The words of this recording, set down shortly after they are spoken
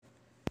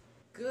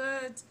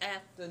Good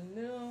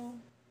afternoon.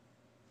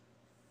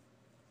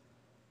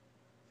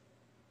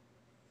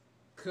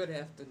 Good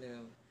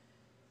afternoon.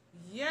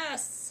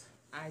 Yes,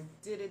 I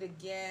did it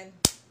again.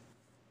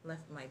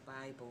 Left my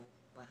Bible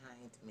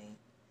behind me.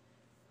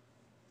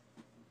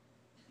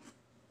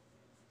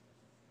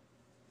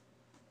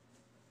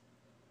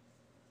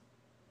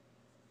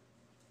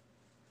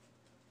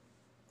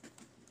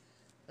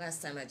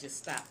 Last time I just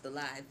stopped the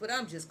live, but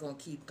I'm just going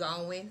to keep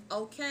going.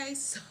 Okay,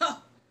 so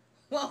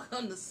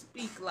welcome to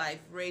Speak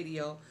Life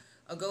Radio.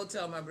 A Go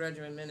Tell My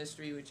Brethren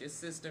ministry with your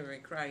sister in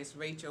Christ,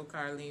 Rachel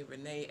Carleen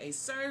Renee, a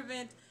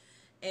servant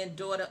and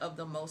daughter of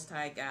the Most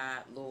High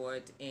God,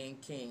 Lord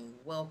and King.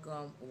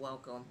 Welcome,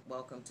 welcome,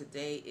 welcome.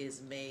 Today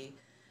is May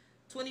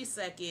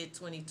 22nd,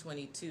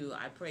 2022.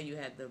 I pray you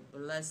had the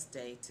blessed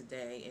day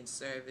today in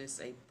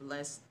service, a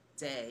blessed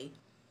day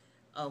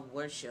of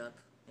worship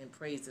and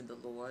praising the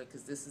Lord,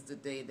 because this is the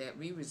day that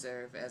we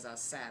reserve as our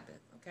Sabbath,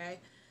 okay?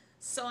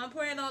 So I'm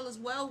praying all is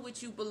well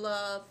with you,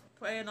 beloved.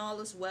 Praying all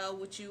is well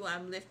with you.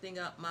 I'm lifting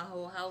up my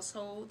whole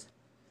household.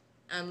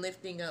 I'm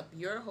lifting up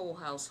your whole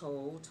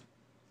household.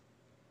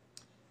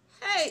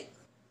 Hey,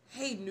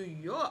 New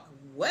York.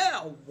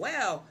 Well,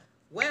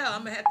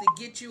 I'm going to have to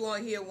get you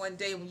on here one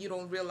day when you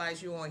don't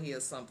realize you're on here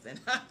or something.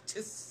 I'm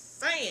just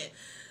saying.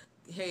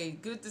 Hey,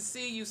 good to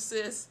see you,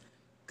 sis.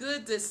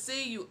 Good to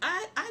see you.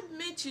 I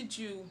mentioned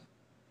you.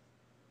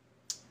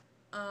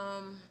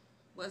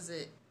 Was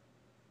it?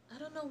 I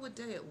don't know what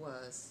day it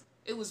was.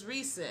 It was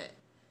recent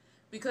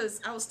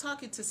because I was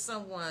talking to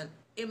someone.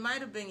 It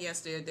might have been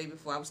yesterday or the day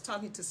before. I was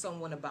talking to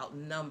someone about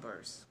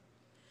numbers.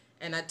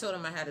 And I told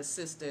him I had a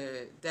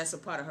sister that's a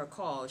part of her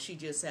call. She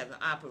just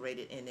haven't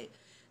operated in it.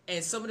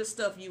 And some of the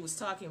stuff you was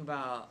talking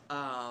about,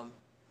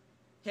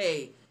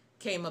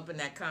 came up in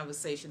that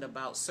conversation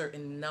about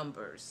certain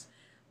numbers.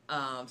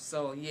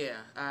 So yeah,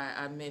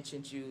 I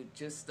mentioned you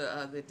just the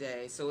other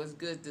day. So it's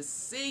good to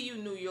see you,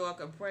 New York.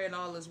 I'm praying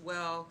all is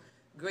well.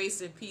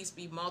 Grace and peace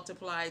be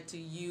multiplied to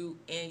you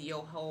and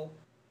your whole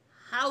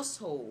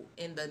household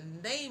in the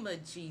name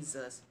of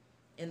Jesus.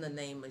 In the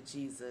name of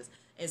Jesus.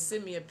 And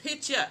send me a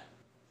picture.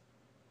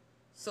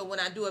 So when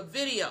I do a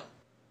video,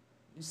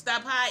 you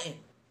stop hiding.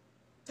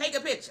 Take a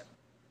picture.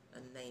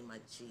 In the name of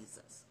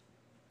Jesus.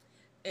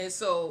 And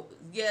so,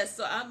 yes,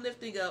 so I'm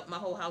lifting up my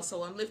whole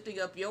household. I'm lifting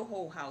up your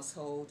whole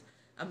household.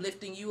 I'm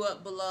lifting you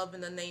up, beloved,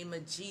 in the name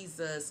of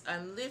Jesus.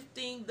 I'm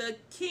lifting the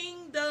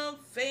kingdom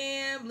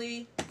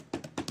family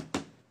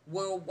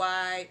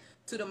worldwide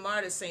to the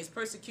martyr saints,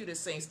 persecuted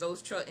saints,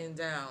 those trotting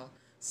down,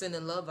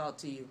 sending love out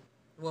to you,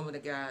 woman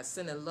of God,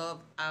 sending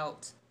love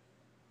out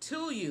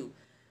to you.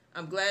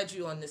 I'm glad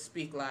you're on this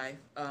Speak Life.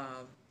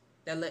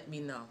 That let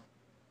me know.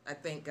 I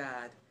thank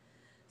God.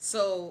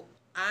 So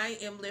I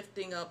am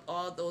lifting up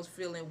all those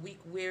feeling weak,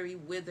 weary,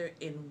 withered,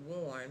 and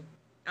worn.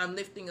 I'm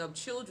lifting up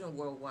children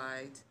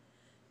worldwide.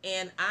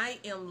 And I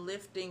am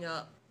lifting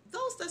up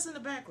those that's in the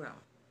background.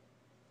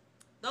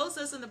 Those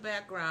that's in the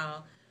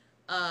background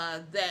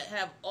that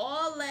have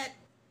all that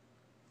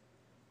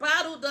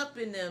bottled up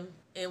in them.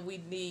 And we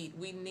need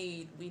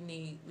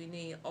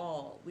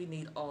all. We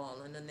need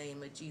all in the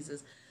name of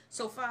Jesus.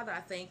 So, Father, I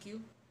thank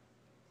you.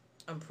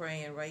 I'm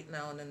praying right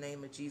now in the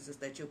name of Jesus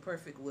that your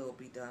perfect will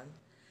be done.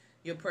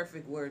 Your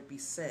perfect word be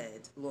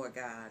said, Lord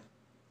God.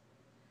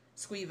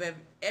 Squeeze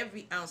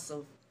every ounce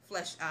of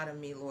flesh out of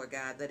me, Lord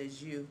God. That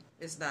is you.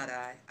 It's not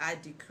I. I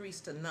decrease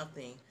to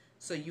nothing,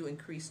 so you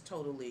increase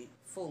totally,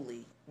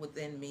 fully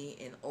within me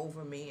and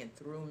over me and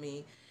through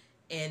me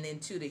and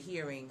into the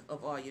hearing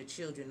of all your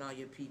children, all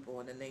your people,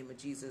 in the name of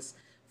Jesus.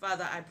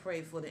 Father, I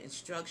pray for the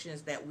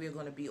instructions that we're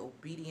going to be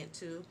obedient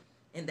to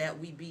and that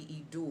we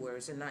be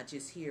doers and not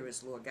just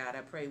hearers, Lord God.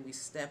 I pray we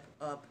step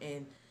up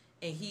and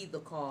heed the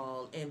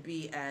call and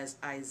be as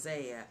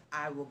Isaiah.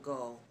 I will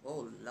go,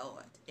 oh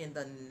Lord, in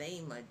the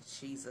name of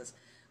Jesus.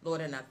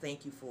 Lord, and I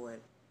thank you for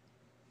it.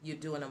 You're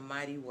doing a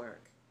mighty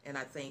work, and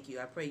I thank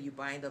you. I pray you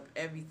bind up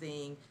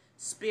everything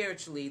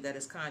spiritually that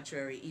is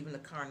contrary, even the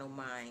carnal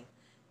mind,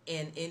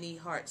 and any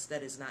hearts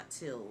that is not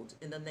tilled.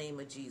 In the name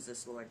of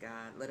Jesus, Lord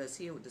God, let us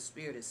hear what the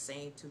Spirit is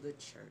saying to the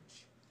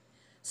church.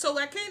 So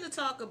what I came to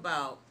talk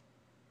about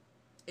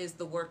is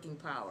the working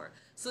power.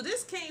 So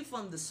this came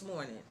from this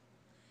morning.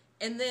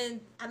 And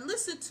then I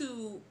listened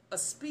to a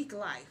Speak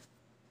Life.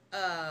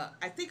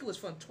 I think it was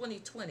from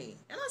 2020.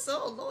 And I said,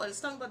 oh, Lord,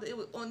 it's talking about, it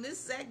was on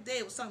this exact day,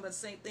 it was talking about the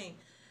same thing.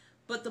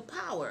 But the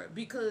power,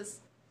 because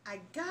I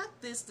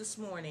got this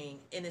morning,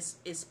 and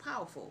it's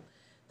powerful.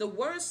 The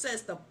word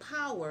says the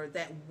power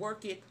that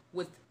worketh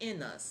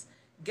within us.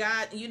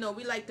 God, you know,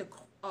 we like to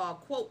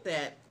quote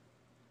that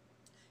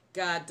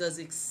God does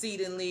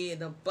exceedingly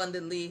and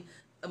abundantly.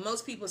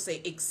 Most people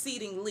say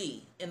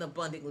exceedingly and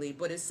abundantly,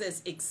 but it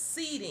says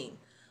exceeding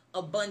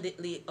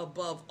abundantly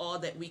above all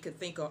that we could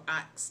think or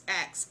acts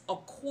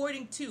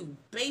according to,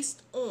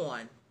 based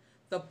on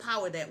the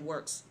power that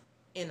works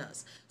in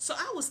us. So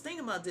I was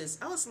thinking about this.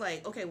 I was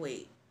like, okay,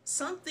 wait,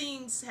 some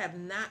things have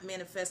not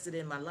manifested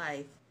in my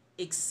life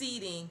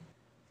exceeding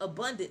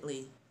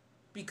abundantly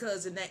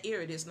because in that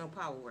area there's no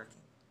power working.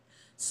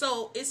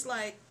 So it's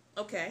like,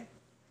 okay,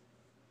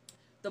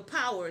 the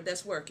power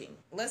that's working.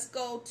 Let's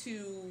go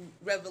to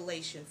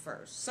Revelation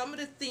first. Some of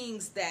the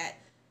things that,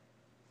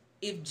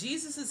 if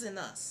Jesus is in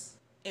us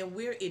and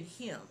we're in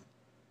him,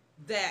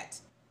 that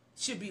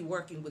should be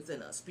working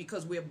within us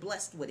because we're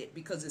blessed with it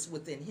because it's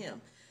within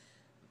him.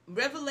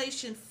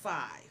 Revelation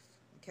 5,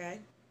 okay?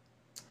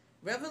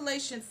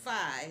 Revelation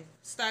 5,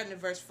 starting in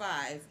verse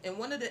 5, and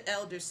one of the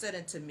elders said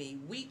unto me,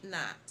 weep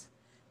not.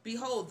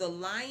 Behold, the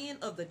Lion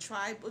of the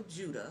tribe of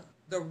Judah,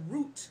 the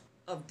Root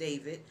of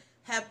David,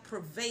 have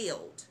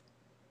prevailed.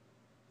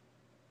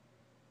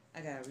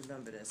 I gotta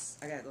remember this.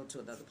 I gotta go to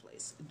another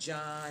place.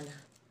 John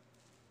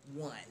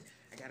 1.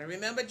 I gotta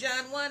remember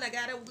John 1. I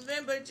gotta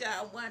remember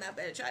John 1. I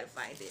better try to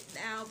find it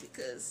now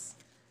because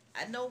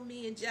I know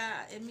me and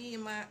John and me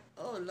and my,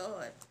 oh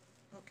Lord.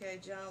 Okay,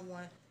 John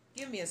 1.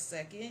 Give me a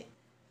second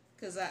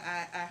because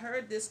I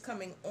heard this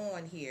coming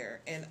on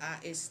here and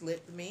it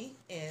slipped me,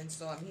 and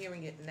so I'm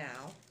hearing it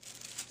now.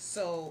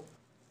 So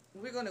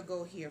we're gonna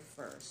go here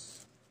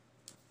first.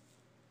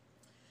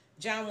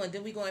 John 1,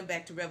 then we going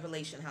back to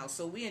Revelation house.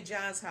 So we in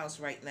John's house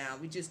right now.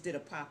 We just did a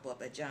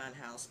pop-up at John's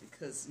house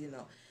because, you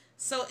know.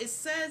 So it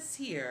says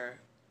here,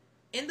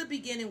 in the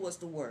beginning was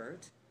the Word,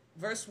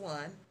 verse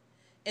 1,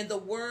 and the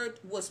Word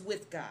was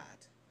with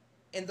God,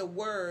 and the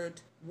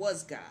Word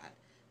was God.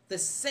 The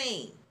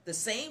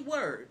same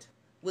Word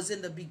was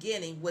in the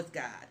beginning with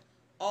God.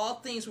 All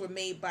things were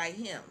made by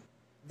him,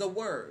 the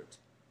Word,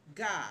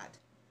 God.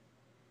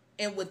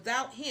 And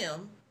without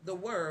him, the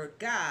Word,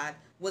 God,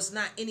 was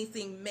not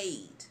anything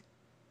made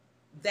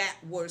that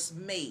was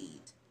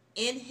made.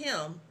 In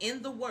him,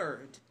 in the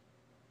Word,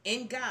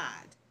 in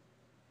God,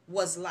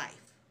 was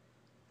life.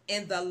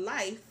 And the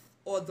life,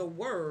 or the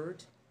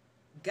Word,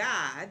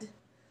 God,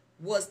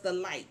 was the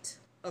light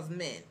of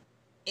men.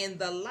 And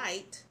the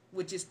light,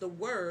 which is the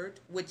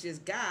Word, which is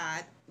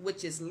God,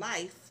 which is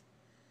life,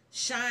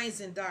 shines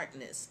in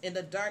darkness. And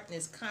the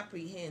darkness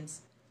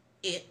comprehends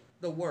it,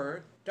 the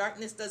Word.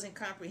 Darkness doesn't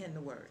comprehend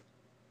the Word.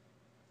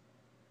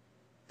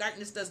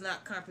 Darkness does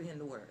not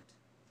comprehend the Word.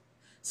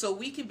 So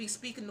we can be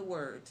speaking the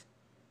Word,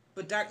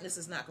 but darkness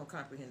is not going to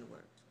comprehend the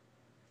Word.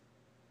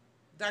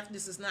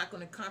 Darkness is not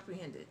going to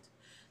comprehend it.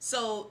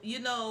 So, you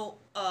know,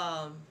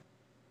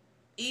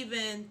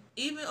 even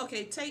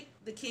okay, take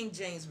the King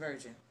James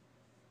Version.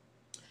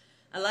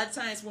 A lot of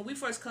times when we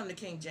first come to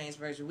King James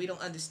Version, we don't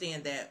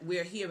understand that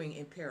we're hearing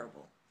in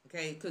parable,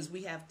 okay? Because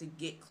we have to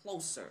get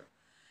closer.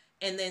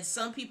 And then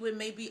some people, it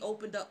may be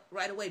opened up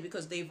right away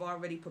because they've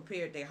already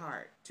prepared their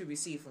heart to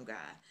receive from God.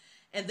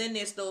 And then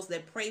there's those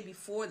that pray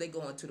before they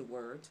go into the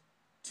Word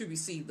to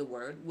receive the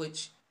Word,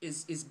 which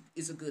is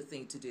a good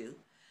thing to do.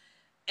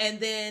 And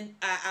then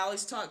I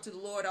always talk to the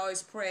Lord, I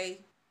always pray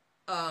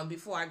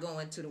before I go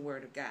into the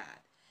Word of God.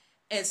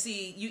 And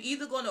see, you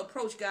either going to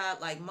approach God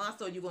like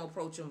Martha or you're going to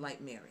approach him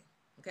like Mary.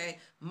 Okay?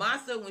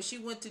 Martha, when she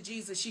went to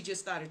Jesus, she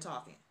just started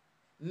talking.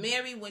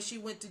 Mary, when she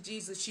went to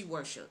Jesus, she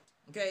worshiped.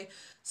 Okay?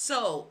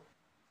 So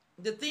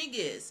the thing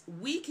is,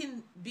 we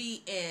can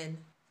be in,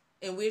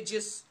 and we're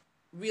just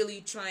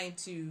really trying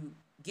to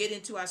get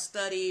into our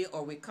study,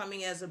 or we're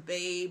coming as a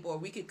babe, or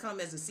we could come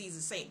as a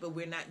seasoned saint, but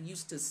we're not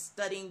used to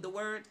studying the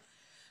Word.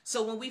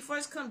 So when we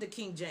first come to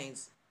King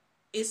James,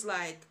 it's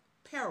like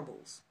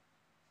parables.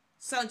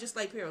 Sound just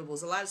like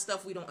parables. A lot of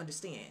stuff we don't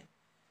understand.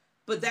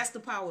 But that's the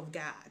power of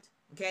God,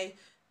 okay?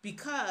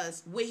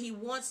 Because what he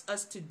wants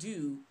us to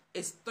do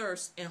is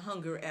thirst and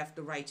hunger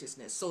after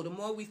righteousness. So the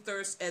more we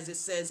thirst, as it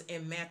says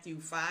in Matthew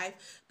 5,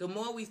 the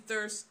more we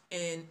thirst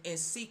and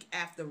seek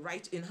after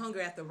and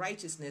hunger after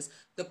righteousness,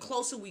 the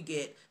closer we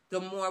get,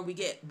 the more we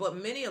get. But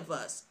many of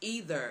us,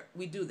 either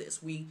we do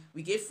this, we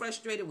get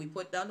frustrated, we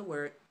put down the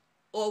Word,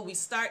 or we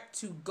start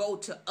to go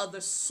to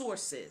other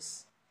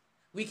sources.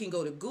 We can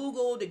go to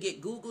Google to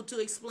get Google to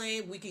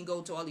explain. We can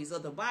go to all these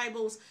other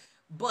Bibles.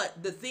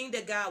 But the thing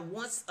that God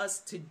wants us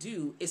to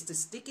do is to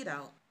stick it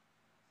out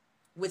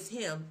with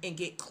him and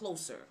get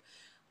closer.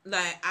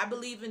 Like, I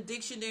believe in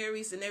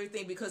dictionaries and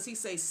everything because he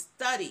says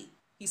study.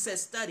 He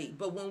says study.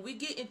 But when we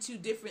get into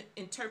different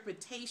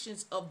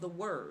interpretations of the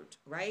Word,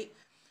 right?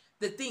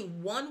 The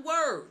thing, one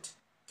word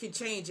can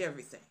change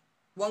everything.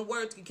 One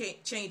word can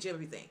change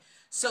everything.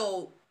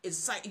 So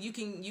it's like you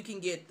can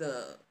get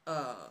the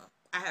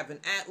I have an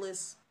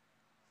Atlas,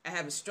 I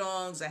have a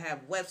Strong's, I have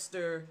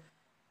Webster,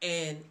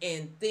 and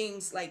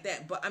things like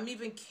that. But I'm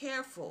even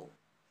careful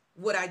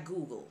what I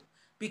Google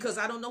because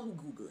I don't know who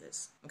Google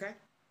is, okay?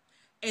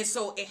 And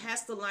so it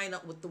has to line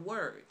up with the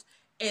Word.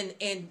 And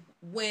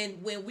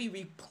when we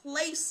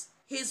replace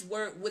his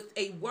word with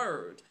a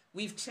word,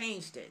 we've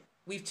changed it.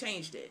 We've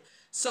changed it.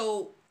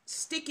 So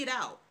stick it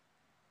out.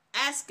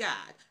 Ask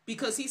God,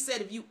 because he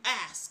said if you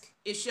ask,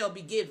 it shall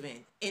be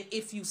given. And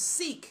if you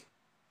seek,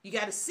 you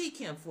got to seek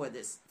him for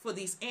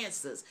these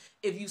answers.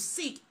 If you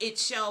seek, it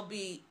shall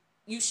be,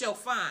 you shall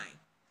find.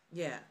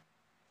 Yeah.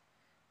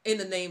 In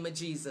the name of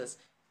Jesus.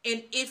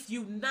 And if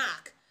you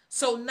knock,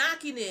 so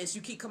knocking is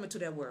you keep coming to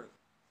that word.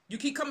 You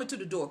keep coming to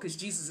the door because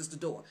Jesus is the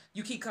door.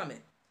 You keep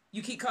coming.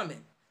 You keep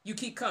coming. You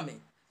keep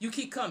coming. You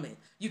keep coming.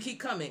 You keep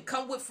coming.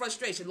 Come with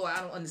frustration. Lord,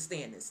 I don't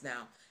understand this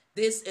now.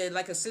 This,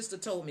 like a sister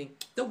told me,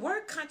 the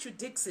word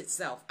contradicts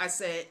itself. I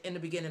said in the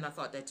beginning, I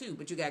thought that too,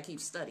 but you got to keep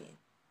studying.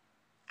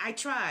 I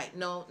tried.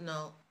 No,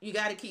 you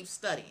got to keep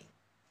studying.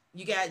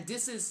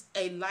 This is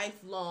a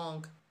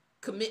lifelong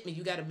commitment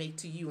you got to make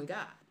to you and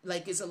God.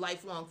 Like, it's a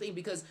lifelong thing,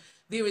 because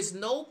there is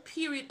no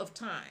period of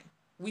time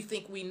we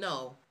think we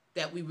know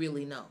that we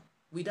really know.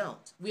 We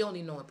don't. We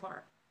only know in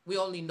part. We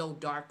only know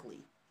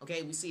darkly.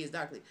 Okay, we see it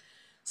darkly.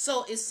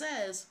 So it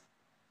says,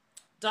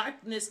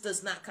 darkness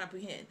does not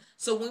comprehend.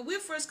 So when we're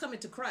first coming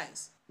to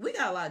Christ, we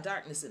got a lot of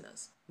darkness in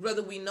us.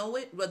 Whether we know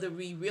it, whether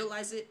we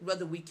realize it,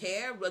 whether we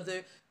care,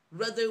 whether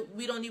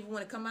we don't even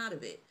want to come out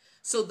of it.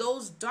 So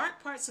those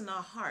dark parts in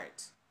our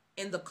heart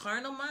and the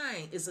carnal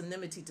mind is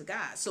enmity to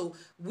God. So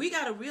we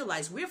got to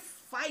realize we're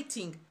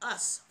fighting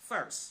us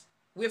first.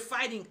 We're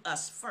fighting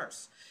us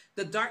first.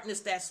 The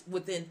darkness that's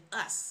within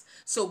us.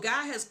 So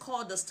God has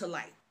called us to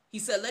light. He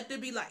said, let there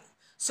be light.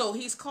 So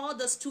he's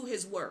called us to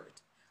his word.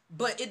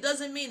 But it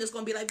doesn't mean it's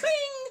going to be like,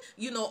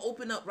 bing,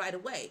 open up right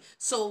away.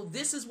 So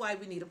this is why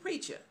we need a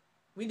preacher.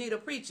 We need a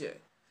preacher.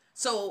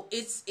 So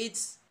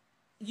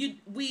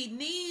we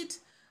need,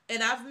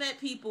 and I've met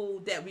people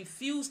that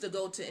refuse to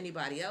go to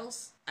anybody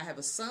else. I have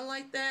a son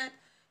like that.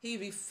 He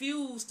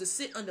refused to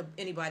sit under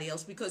anybody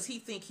else because he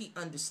think he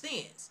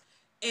understands.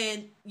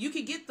 And you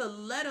can get the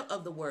letter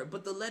of the word,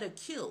 but the letter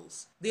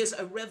kills. There's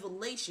a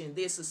revelation.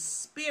 There's a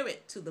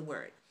spirit to the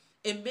word.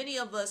 And many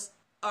of us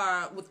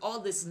are, with all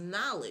this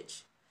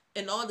knowledge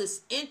and all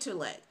this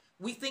intellect,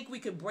 we think we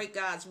could break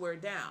God's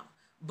word down.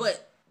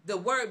 But the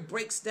word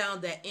breaks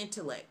down that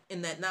intellect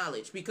and that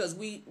knowledge, because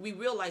we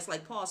realize,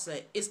 like Paul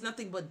said, it's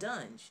nothing but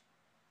dunge.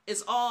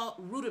 It's all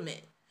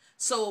rudiment.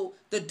 So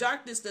the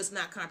darkness does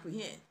not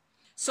comprehend.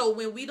 So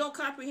when we don't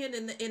comprehend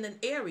in an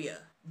area,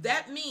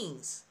 that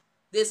means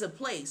there's a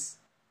place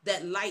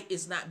that light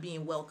is not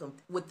being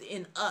welcomed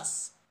within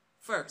us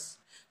first.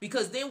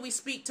 Because then we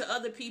speak to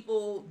other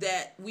people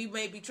that we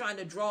may be trying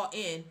to draw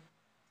in,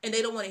 and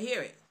they don't want to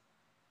hear it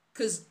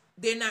because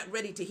they're not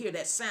ready to hear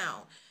that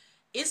sound.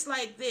 It's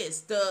like this.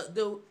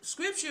 The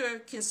scripture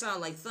can sound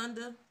like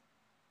thunder,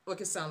 or it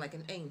can sound like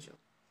an angel.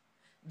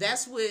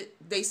 That's what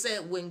they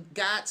said when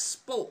God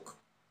spoke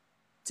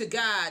to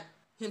God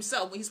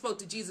himself. When he spoke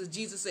to Jesus,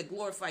 Jesus said,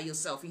 glorify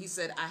yourself. And he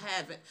said,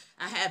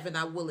 I have and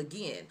I will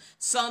again.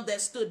 Some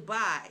that stood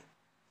by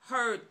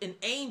heard an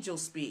angel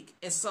speak,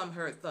 and some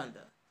heard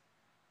thunder.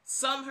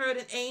 Some heard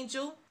an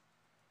angel,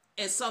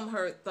 and some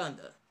heard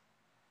thunder.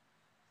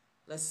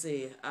 Let's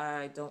see.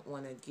 I don't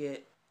want to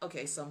get...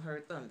 Okay, some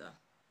heard thunder.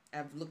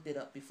 I've looked it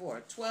up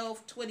before.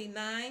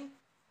 12:29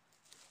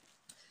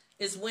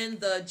 is when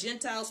the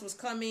Gentiles was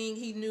coming.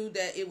 He knew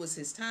that it was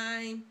his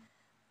time.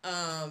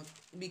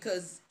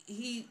 Because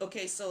he...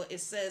 Okay, so it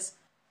says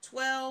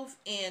 12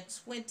 and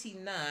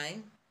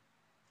 29.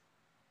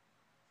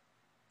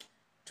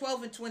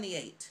 12 and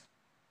 28.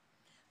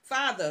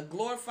 Father,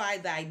 glorify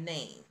thy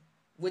name,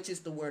 which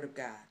is the word of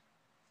God.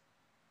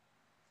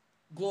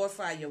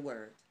 Glorify your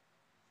word,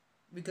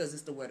 because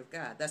it's the word of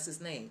God. That's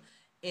his name.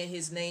 And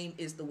his name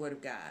is the word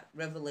of God.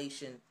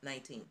 Revelation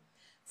 19.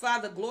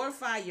 Father,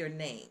 glorify your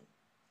name.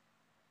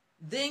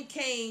 Then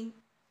came,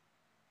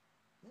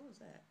 what was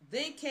that?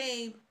 Then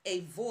came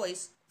a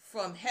voice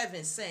from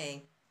heaven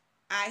saying,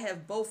 I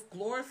have both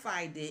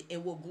glorified it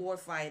and will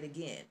glorify it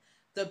again.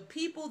 The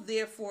people,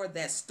 therefore,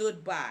 that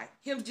stood by,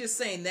 him just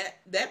saying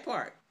that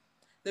part.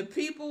 The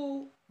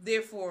people,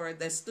 therefore,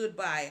 that stood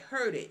by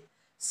heard it,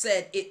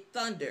 said it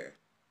thundered.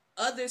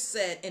 Others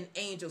said an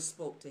angel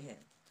spoke to him.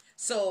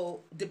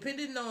 So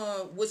depending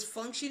on what's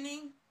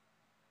functioning,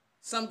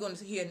 some going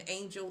to hear an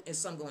angel and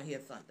some going to hear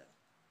thunder.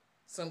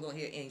 Some going to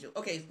hear angel.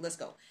 Okay, let's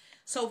go.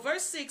 So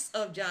verse 6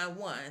 of John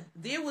 1,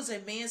 there was a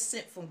man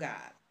sent from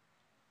God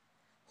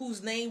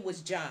whose name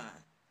was John.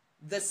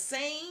 The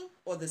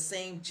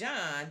same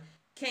John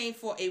came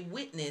for a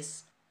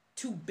witness,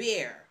 to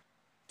bear,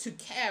 to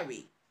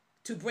carry,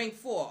 to bring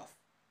forth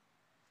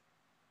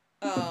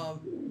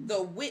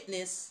the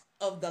witness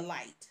of the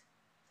light,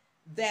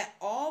 that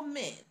all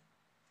men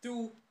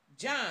through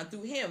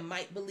him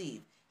might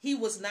believe. He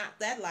was not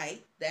that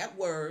light, that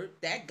word,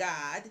 that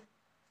God,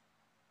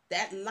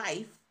 that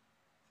life,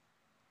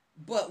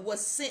 but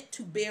was sent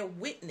to bear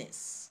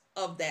witness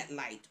of that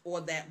light,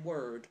 or that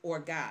word, or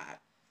God.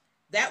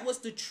 That was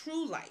the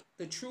true light,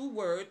 the true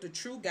word, the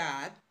true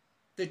God,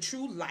 the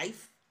true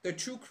life, the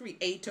true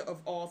creator of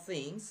all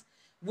things,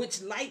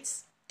 which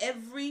lights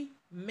every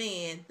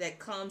man that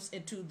comes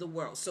into the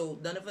world. So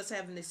none of us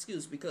have an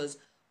excuse, because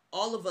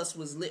all of us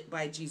was lit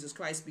by Jesus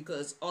Christ,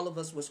 because all of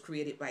us was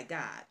created by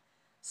God.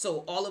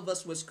 So all of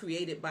us was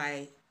created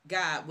by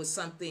God with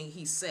something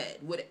he said,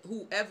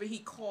 whoever he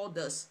called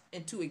us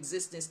into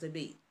existence to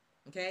be.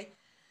 Okay.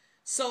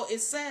 So it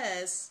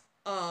says,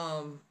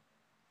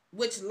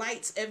 which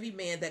lights every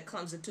man that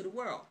comes into the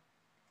world.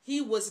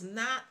 He was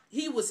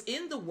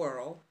in the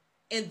world,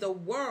 and the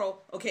world,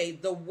 okay,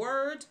 the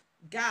word,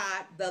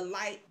 God, the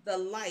light, the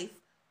life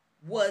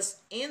was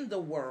in the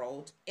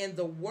world, and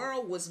the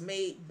world was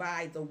made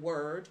by the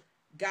word,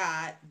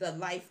 God, the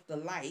life, the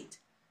light,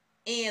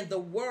 and the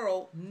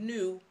world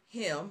knew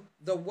him,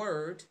 the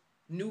word,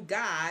 knew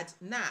God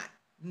not,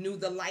 knew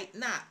the light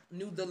not,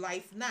 knew the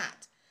life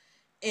not.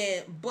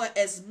 But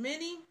as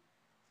many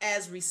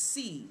as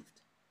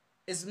received,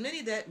 as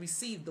many that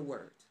received the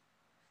word,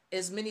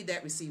 as many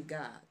that received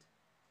God,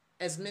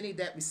 as many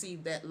that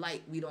received that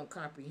light we don't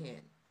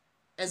comprehend,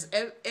 as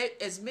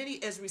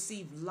many as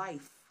received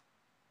life,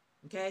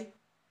 okay?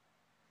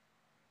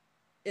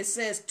 It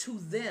says to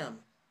them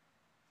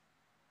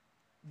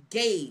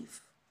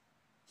gave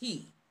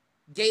he,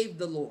 gave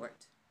the Lord,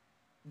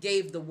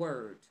 gave the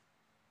word.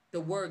 The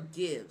word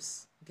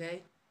gives,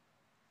 okay,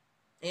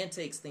 and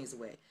takes things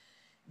away.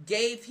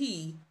 Gave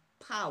he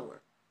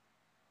power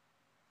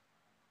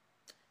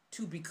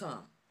to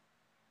become.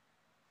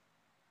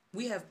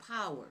 We have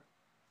power.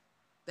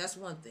 That's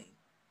one thing.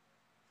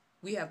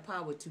 We have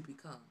power to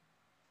become.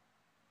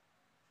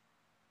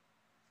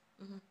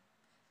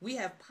 We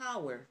have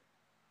power,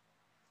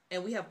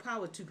 and we have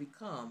power to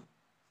become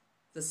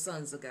the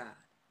sons of God.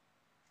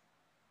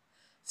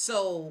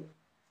 So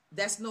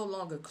that's no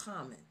longer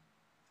common.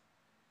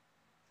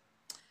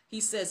 He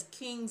says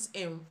kings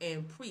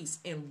and priests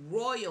and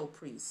royal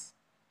priests.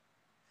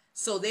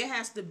 So there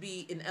has to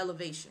be an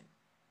elevation.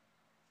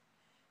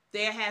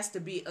 There has to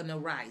be an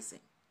arising,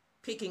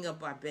 picking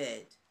up our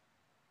bed.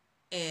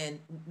 And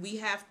we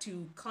have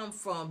to come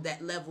from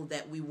that level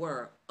that we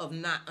were of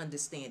not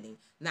understanding,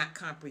 not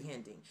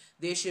comprehending.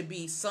 There should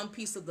be some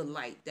piece of the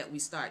light that we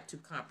start to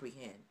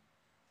comprehend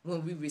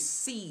when we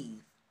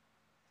receive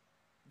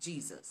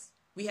Jesus.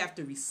 We have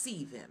to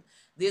receive him.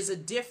 There's a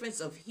difference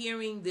of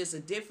hearing. There's a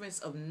difference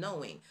of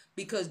knowing.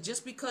 Because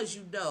just because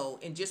you know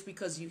and just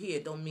because you hear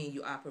don't mean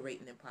you're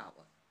operating in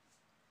power.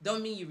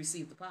 Don't mean you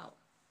receive the power.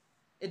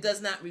 It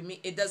does not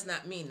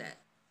mean that.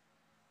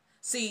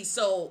 See,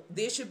 so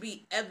there should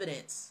be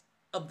evidence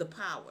of the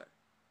power.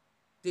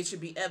 There should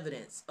be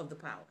evidence of the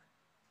power.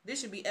 There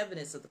should be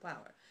evidence of the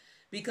power.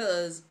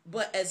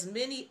 But as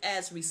many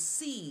as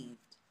received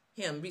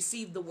him,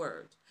 received the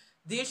word,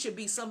 there should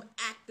be some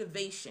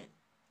activation.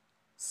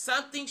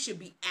 Something should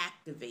be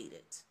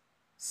activated.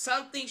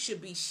 Something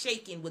should be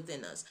shaken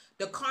within us.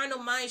 The carnal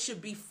mind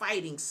should be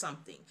fighting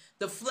something.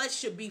 The flesh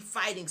should be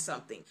fighting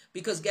something.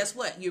 Because guess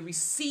what? You're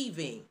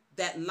receiving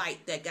that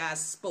light that God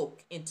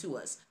spoke into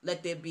us.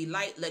 Let there be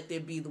light. Let there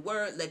be the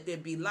word. Let there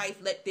be life.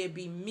 Let there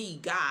be me,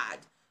 God,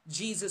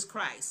 Jesus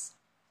Christ,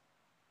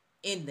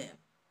 in them.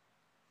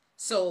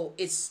 So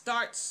it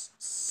starts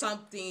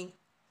something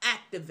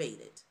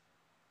activated.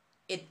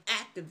 It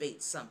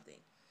activates something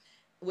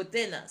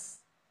within us.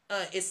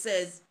 It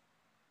says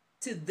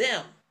to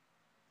them.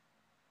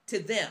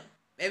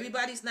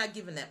 Everybody's not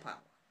given that power,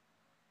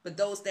 but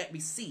those that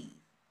receive.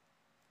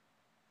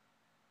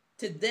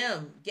 To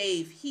them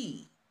gave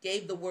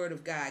the word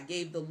of God,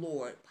 gave the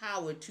Lord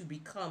power to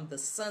become the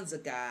sons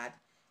of God,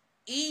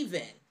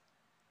 even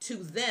to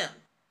them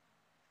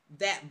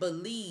that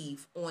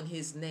believe on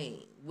his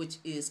name, which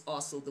is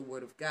also the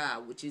word of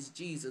God, which is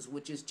Jesus,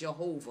 which is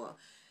Jehovah,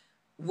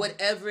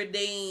 whatever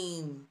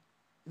name,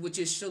 which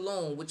is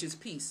shalom, which is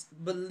peace.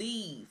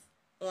 Believe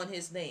on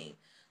his name.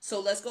 So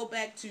let's go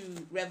back to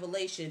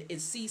Revelation and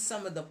see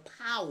some of the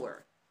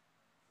power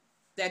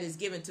that is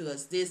given to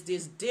us. There's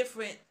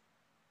different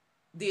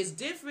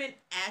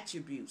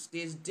attributes.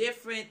 There's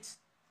different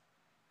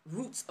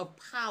roots of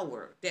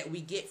power that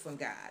we get from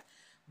God.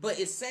 But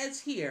it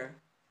says here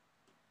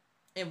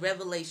in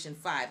Revelation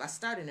 5, I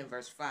started in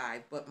verse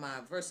 5, but my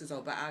verse is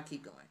over, but I'll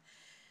keep going.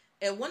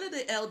 And one of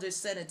the elders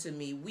said unto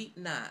me, weep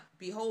not.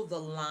 Behold, the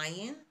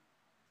Lion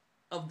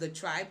of the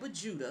tribe of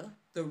Judah,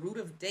 the root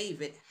of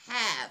David,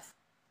 have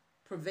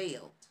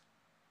prevailed.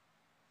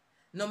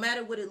 No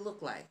matter what it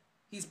looked like,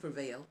 he's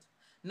prevailed.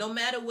 No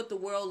matter what the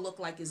world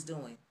looked like is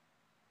doing,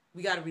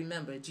 we got to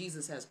remember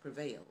Jesus has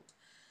prevailed.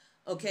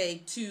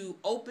 Okay, to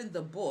open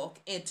the book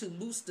and to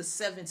loose the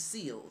seven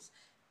seals.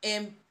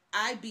 And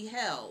I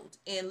beheld,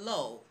 and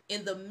lo,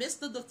 in the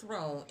midst of the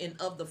throne and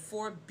of the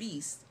four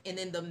beasts, and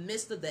in the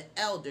midst of the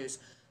elders,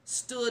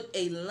 stood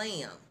a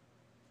lamb,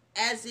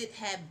 as it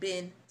had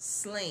been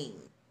slain,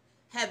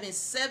 having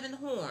 7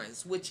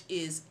 horns, which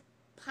is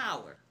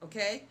power,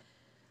 okay?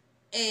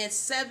 And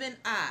 7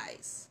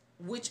 eyes,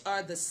 which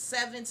are the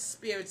 7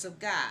 spirits of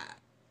God,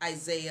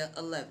 Isaiah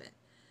 11,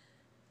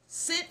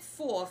 sent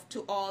forth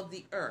to all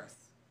the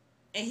earth.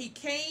 And he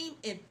came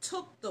and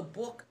took the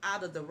book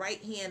out of the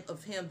right hand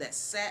of him that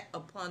sat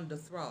upon the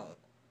throne.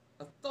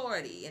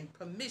 Authority and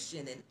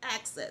permission and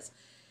access.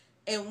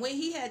 And when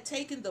he had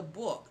taken the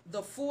book,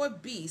 the 4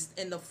 beasts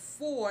and the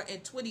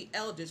 24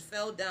 elders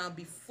fell down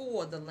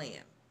before the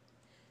Lamb,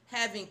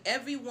 having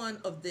every one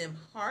of them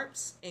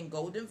harps and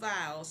golden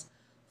vials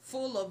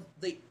full of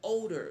the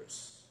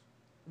odors,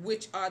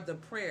 which are the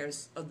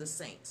prayers of the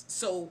saints.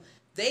 So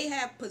they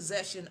have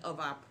possession of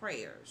our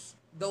prayers,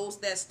 those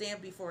that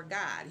stand before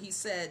God. He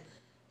said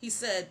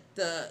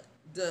the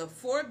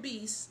 4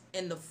 beasts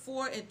and the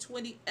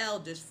 24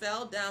 elders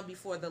fell down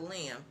before the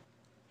Lamb,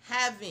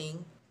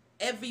 having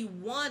every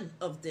one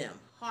of them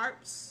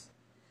harps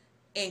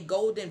and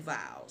golden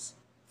vials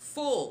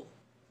full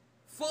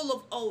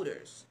of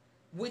odors,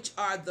 which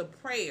are the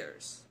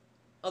prayers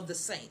of the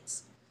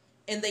saints.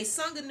 And they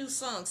sung a new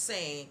song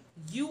saying,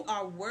 you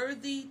are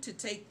worthy to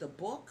take the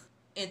book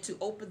and to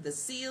open the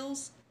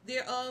seals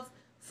thereof,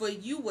 for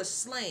you were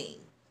slain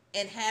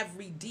and have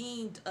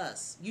redeemed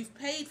us. You've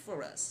paid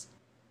for us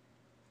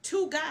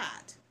to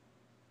God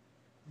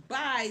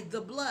by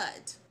the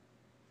blood.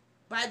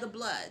 By the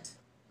blood.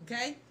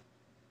 Okay?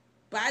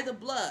 By the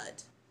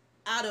blood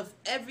out of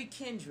every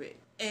kindred.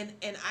 And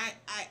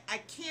I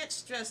can't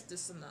stress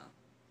this enough.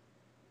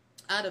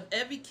 Out of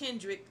every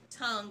kindred,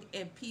 tongue,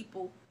 and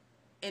people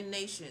and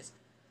nations.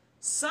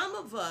 Some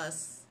of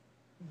us,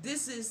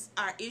 this is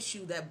our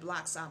issue that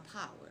blocks our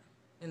power.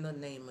 In the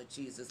name of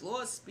Jesus.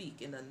 Lord, speak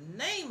in the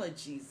name of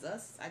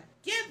Jesus. I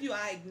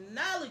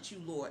acknowledge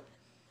you, Lord,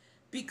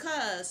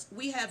 because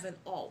we have an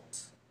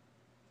alt.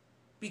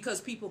 Because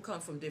people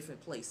come from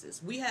different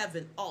places. We have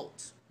an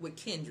alt with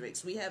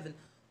kindreds. We have an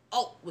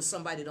alt with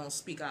somebody that don't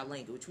speak our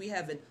language. We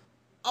have an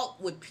alt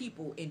with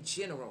people in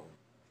general.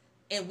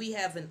 And we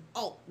have an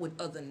alt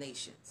with other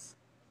nations.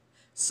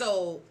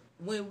 So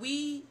when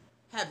we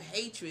have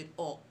hatred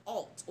or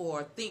alt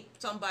or think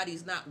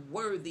somebody's not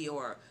worthy,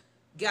 or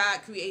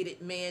God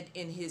created man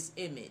in his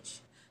image.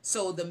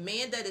 So the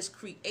man that is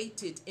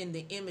created in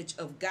the image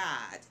of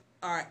God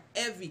are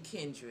every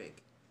kindred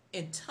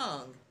and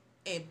tongue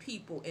and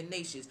people and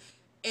nations.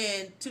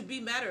 And to be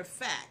matter of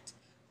fact,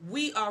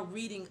 we are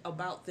reading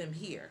about them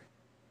here.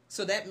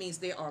 So that means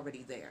they're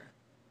already there.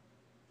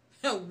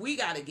 We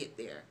got to get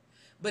there.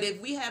 But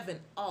if we have an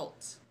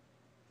alt,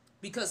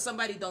 because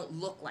somebody don't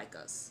look like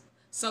us,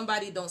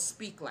 somebody don't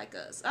speak like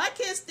us. I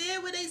can't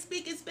stand when they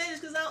speak in Spanish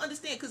because I don't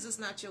understand, because it's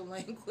not your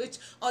language.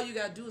 All you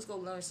got to do is go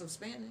learn some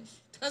Spanish.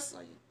 That's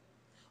all you.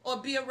 Or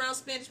be around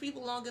Spanish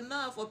people long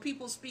enough, or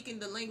people speaking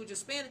the language of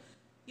Spanish.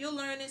 You'll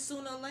learn it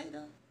sooner or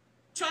later.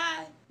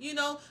 Try,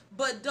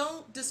 but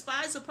don't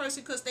despise a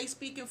person because they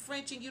speak in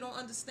French and you don't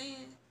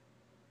understand.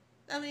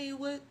 I mean,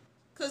 what?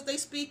 Because they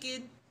speak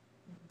in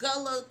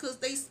Gullah, because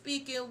they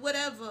speak in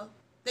whatever.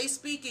 They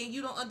speak in,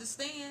 you don't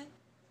understand.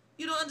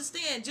 You don't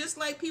understand. Just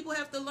like people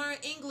have to learn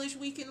English,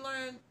 we can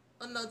learn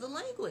another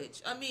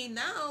language. I mean,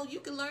 now you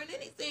can learn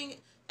anything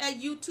at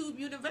YouTube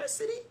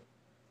University.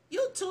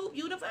 YouTube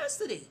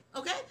University.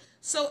 Okay?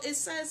 So it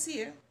says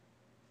here,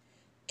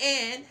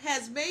 and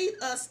has made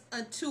us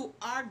unto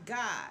our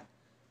God.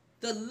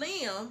 The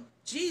Lamb,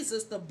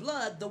 Jesus, the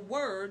blood, the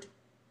Word,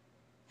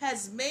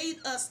 has made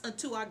us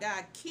unto our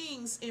God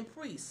kings and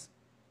priests.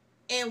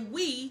 And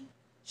we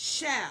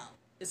shall,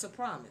 it's a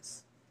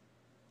promise.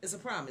 It's a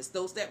promise.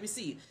 Those that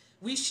receive.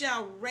 We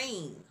shall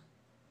reign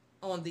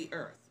on the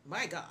earth.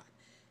 My God.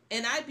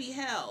 And I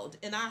beheld,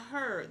 and I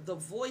heard the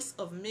voice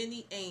of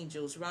many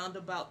angels round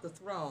about the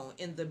throne,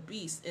 and the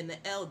beasts, and the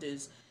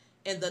elders,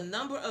 and the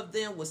number of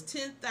them was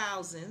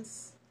 10,000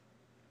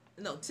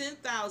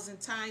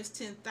 times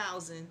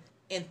 10,000,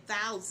 and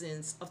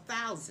thousands of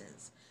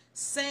thousands,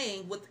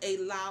 saying with a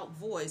loud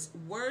voice,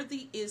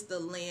 worthy is the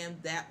Lamb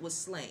that was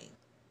slain.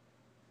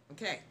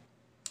 Okay.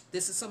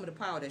 This is some of the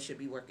power that should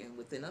be working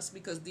within us,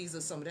 because these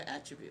are some of the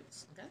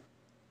attributes. Okay.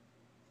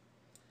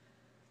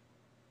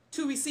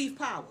 To receive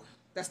power.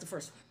 That's the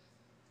first one.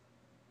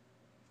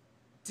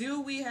 Do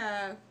we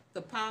have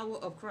the power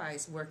of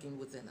Christ working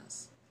within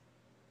us?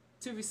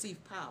 To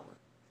receive power.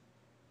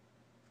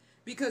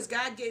 Because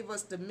God gave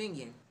us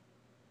dominion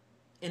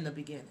in the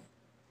beginning.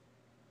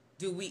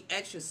 Do we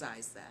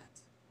exercise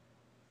that?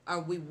 Are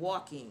we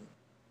walking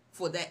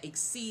for that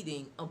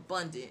exceeding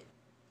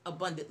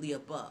abundantly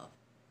above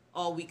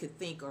all we could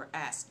think or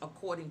ask,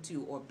 according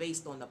to or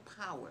based on the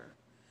power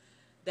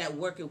that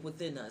worketh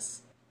within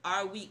us?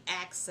 Are we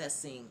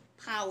accessing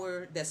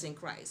power that's in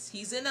Christ?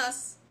 He's in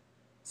us,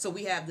 so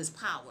we have this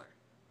power,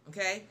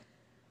 okay?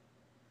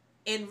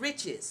 And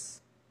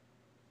riches.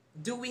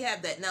 Do we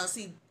have that? Now,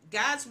 see,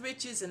 God's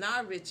riches and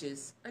our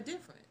riches are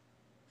different,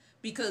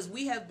 because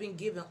we have been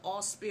given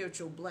all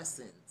spiritual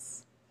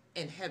blessings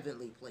in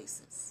heavenly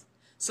places.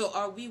 So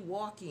are we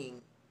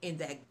walking in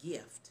that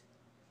gift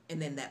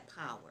and in that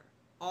power?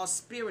 All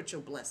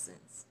spiritual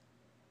blessings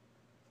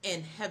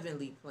in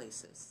heavenly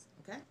places,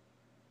 okay?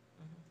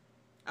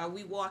 Are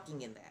we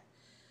walking in that?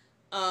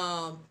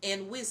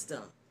 And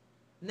wisdom.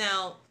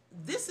 Now,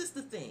 this is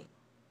the thing.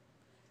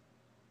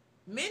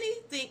 Many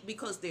think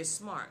because they're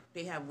smart,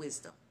 they have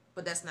wisdom,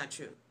 but that's not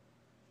true.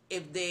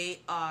 If their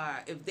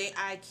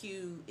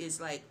IQ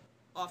is like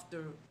off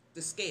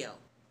the scale,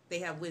 they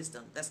have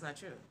wisdom. That's not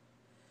true.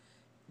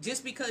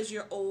 Just because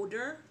you're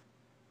older,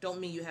 don't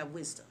mean you have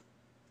wisdom.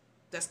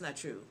 That's not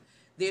true.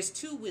 There's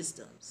two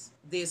wisdoms.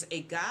 There's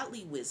a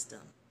godly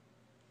wisdom,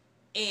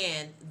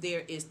 and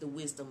there is the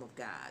wisdom of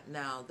God.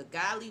 Now, the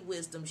godly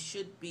wisdom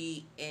should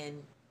be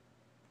in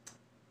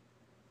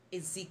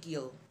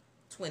Ezekiel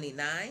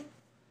 29.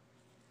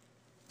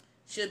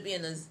 Should be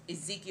in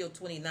Ezekiel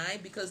 29,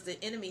 because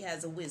the enemy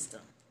has a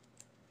wisdom.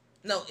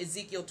 No,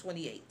 Ezekiel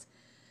 28.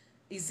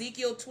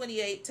 Ezekiel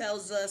 28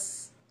 tells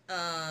us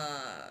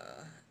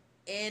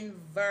in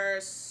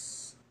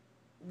verse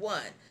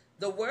 1,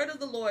 the word of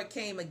the Lord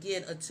came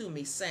again unto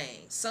me,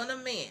 saying, Son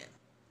of man,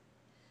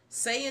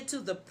 say unto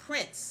the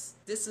prince,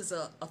 this is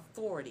a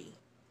authority,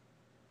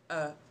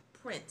 a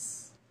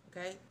prince,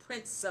 Okay?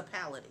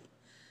 Principality.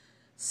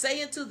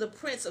 Say unto the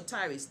prince of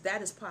Tyres,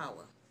 that is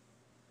power.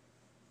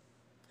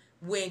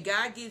 When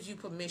God gives you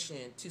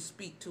permission to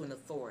speak to an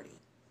authority,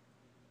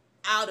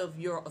 out of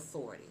your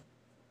authority,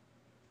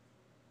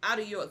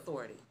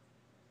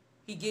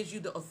 he gives you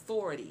the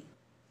authority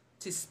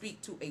to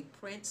speak to a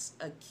prince,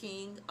 a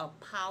king, a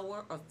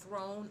power, a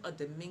throne, a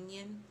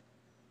dominion.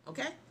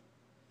 Okay?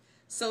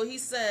 So he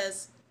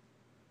says,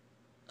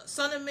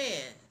 Son of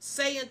man,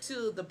 say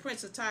unto the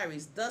prince of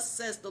Tyres, thus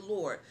says the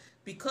Lord,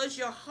 because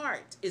your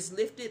heart is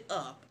lifted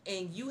up,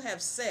 and you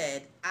have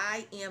said,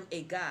 I am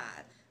a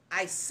God.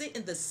 I sit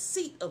in the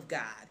seat of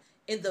God,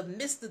 in the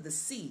midst of the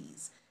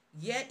seas.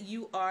 Yet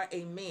you are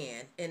a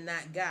man and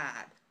not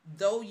God,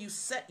 though you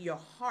set your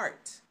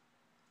heart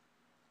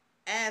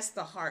as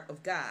the heart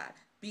of God.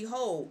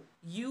 Behold,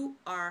 you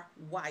are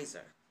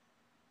wiser.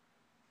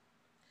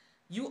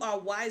 You are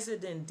wiser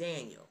than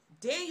Daniel.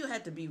 Daniel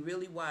had to be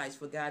really wise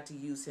for God to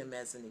use him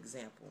as an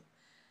example.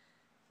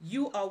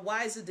 You are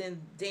wiser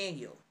than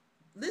Daniel.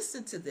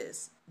 Listen to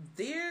this.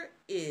 There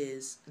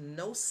is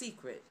no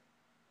secret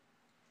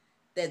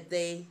that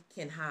they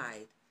can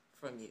hide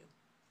from you.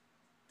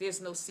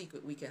 There's no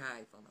secret we can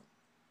hide from them.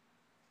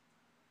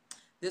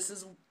 This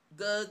is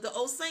the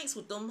old saints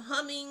with them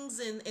hummings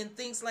and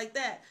things like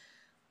that.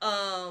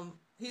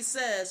 He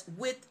says,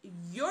 with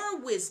your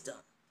wisdom.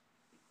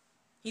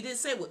 He didn't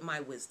say with my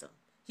wisdom.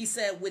 He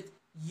said with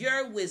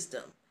your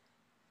wisdom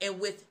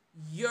and with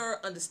your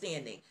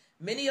understanding.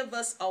 Many of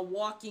us are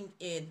walking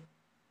in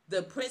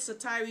the prince of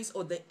Tyres,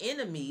 or the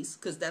enemies,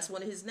 because that's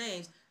one of his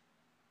names,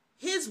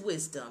 his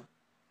wisdom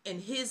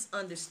and his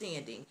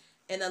understanding.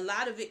 And a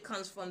lot of it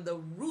comes from the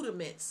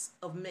rudiments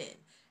of men.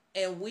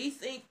 And we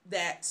think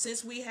that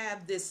since we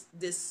have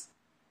this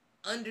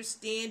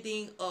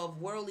understanding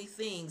of worldly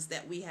things,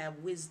 that we have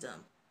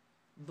wisdom,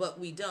 but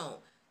we don't.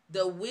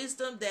 The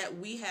wisdom that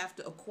we have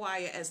to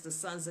acquire as the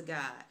sons of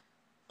God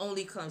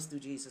only comes through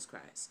Jesus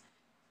Christ.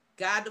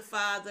 God the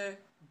Father,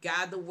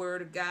 God the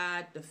Word of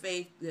God, the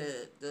faith,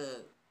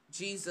 the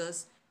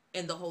Jesus,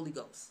 and the Holy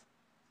Ghost.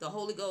 The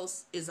Holy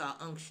Ghost is our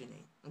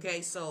unctioning.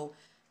 Okay, so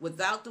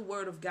without the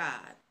Word of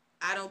God,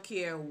 I don't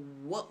care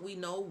what we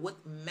know, what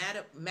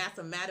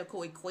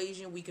mathematical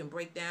equation we can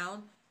break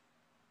down,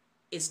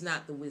 it's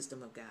not the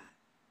wisdom of God.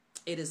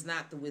 It is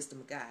not the wisdom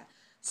of God.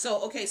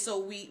 So, okay, so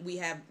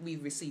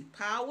we've received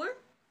power,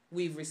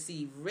 we've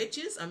received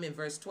riches. I'm in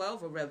verse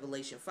 12 of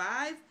Revelation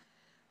 5.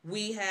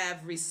 We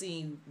have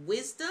received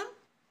wisdom,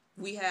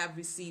 we have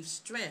received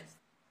strength.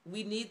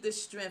 We need the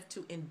strength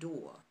to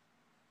endure.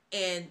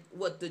 And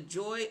what the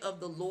joy of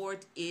the Lord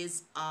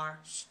is our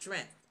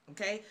strength.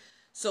 Okay?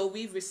 So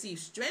we've received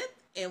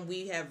strength and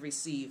we have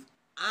received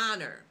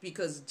honor,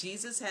 because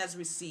Jesus has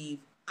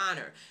received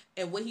honor.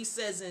 And what he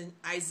says in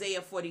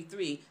Isaiah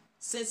 43,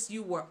 since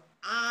you were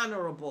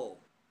honorable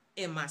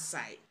in my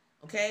sight.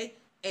 Okay?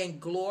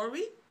 And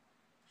glory.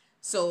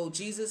 So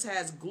Jesus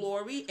has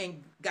glory,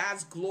 and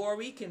God's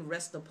glory can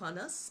rest upon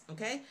us.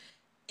 Okay?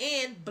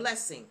 And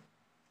blessing.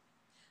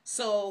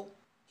 So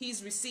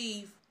he's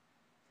received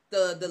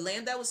the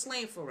lamb that was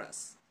slain for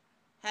us,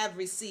 have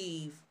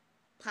received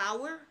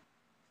power,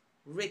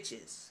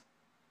 riches,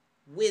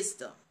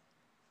 wisdom,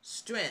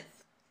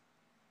 strength,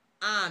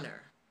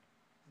 honor,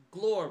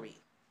 glory,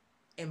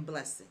 and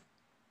blessing.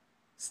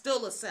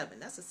 Still a 7.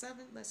 That's a 7.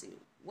 Let's see.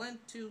 1,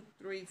 2,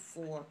 3,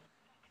 4,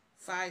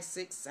 5,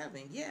 6,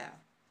 7. Yeah.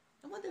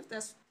 I wonder if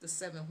that's the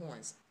 7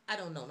 horns. I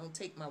don't know. Don't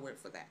take my word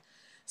for that.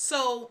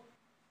 So,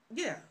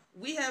 yeah,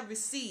 we have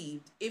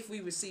received, if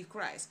we receive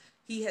Christ,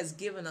 he has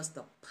given us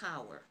the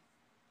power.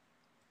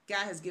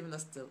 God has given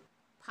us the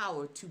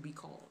power to be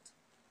called.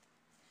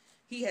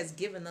 He has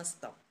given us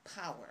the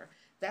power.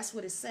 That's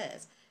what it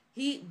says.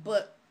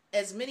 But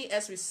as many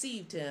as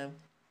received him,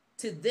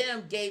 to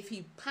them gave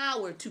he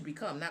power to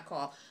become, not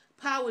called,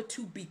 power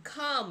to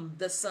become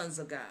the sons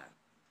of God.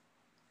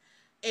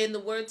 And the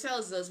word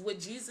tells us what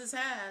Jesus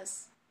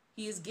has,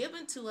 he has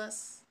given to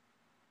us.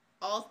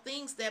 All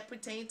things that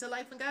pertain to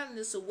life and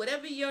godliness. So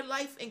whatever your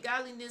life and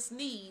godliness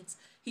needs,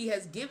 he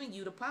has given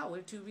you the power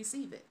to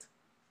receive it.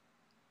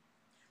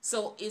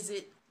 So is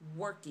it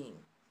working?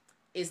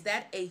 Is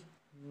that a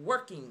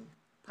working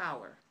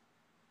power?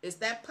 Is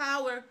that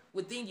power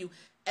within you?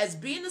 As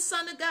being the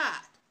son of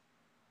God,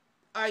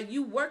 are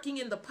you working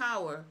in the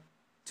power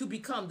to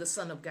become the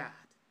son of God?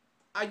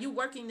 Are you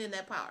working in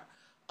that power?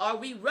 Are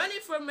we running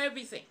from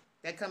everything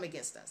that come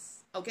against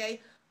us?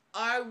 Okay?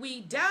 Are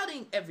we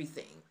doubting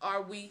everything?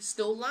 Are we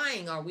still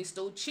lying? Are we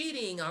still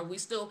cheating? Are we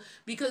still...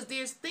 Because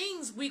there's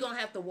things we're going to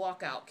have to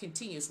walk out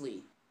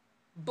continuously.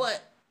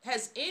 But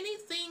has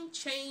anything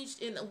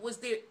changed? Was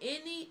there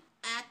any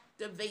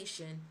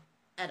activation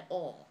at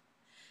all?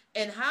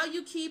 And how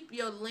you keep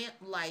your lamp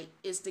light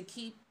is to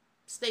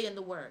stay in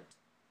the Word.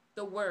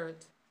 The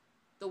Word.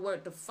 The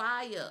Word. The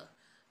fire.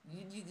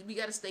 We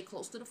got to stay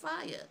close to the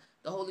fire.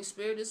 The Holy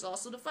Spirit is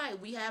also the fire.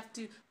 We have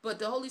to... But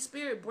the Holy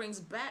Spirit brings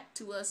back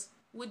to us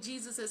what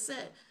Jesus has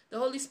said. The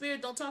Holy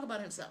Spirit don't talk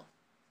about himself.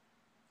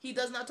 He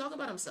does not talk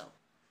about himself.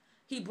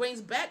 He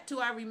brings back to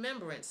our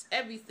remembrance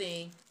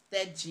everything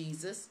that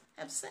Jesus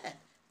have said.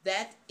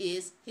 That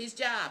is his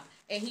job.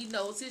 And he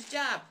knows his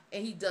job.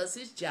 And he does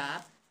his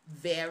job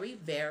very,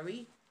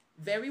 very,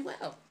 very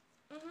well.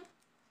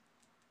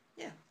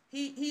 Yeah.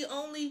 He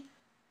only,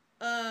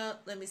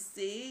 let me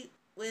see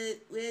where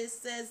it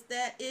says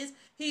that is.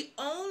 He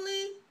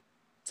only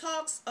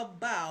talks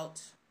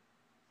about,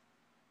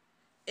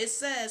 it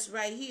says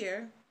right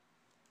here,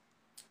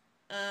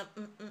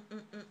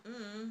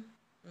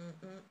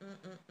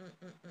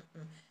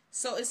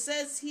 so it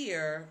says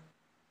here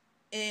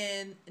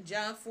in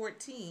John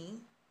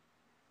 14,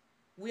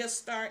 we'll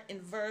start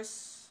in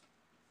verse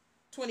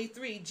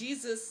 23.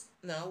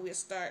 We'll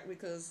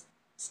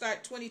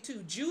start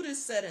 22.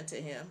 Judas said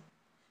unto him,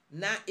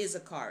 not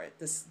Issachar,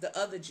 the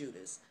other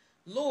Judas,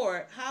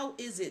 Lord, how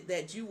is it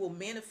that you will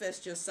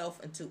manifest yourself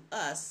unto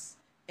us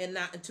and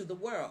not unto the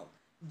world?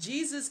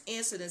 Jesus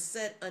answered and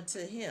said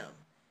unto him,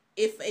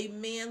 if a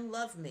man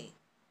love me,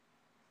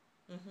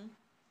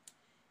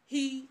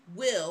 he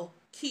will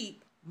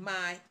keep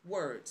my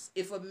words.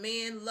 If a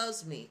man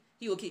loves me,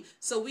 he will keep.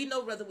 So we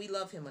know whether we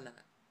love him or not.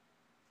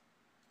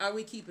 Are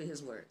we keeping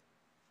his word?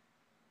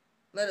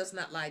 Let us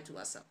not lie to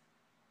ourselves.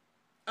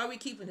 Are we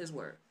keeping his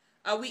word?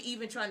 Are we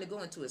even trying to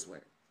go into his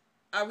word?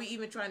 Are we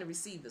even trying to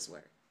receive his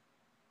word?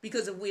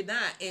 Because if we're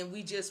not, and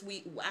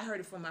I heard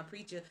it from my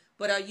preacher,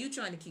 but are you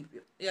trying to keep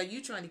it? Are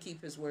you trying to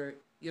keep his word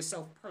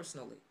yourself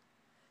personally?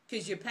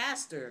 Because your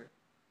pastor,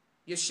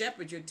 your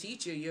shepherd, your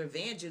teacher, your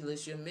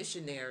evangelist, your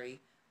missionary,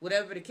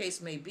 whatever the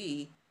case may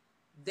be,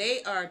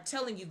 they are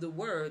telling you the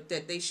word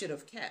that they should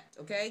have kept,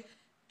 okay?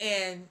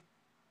 And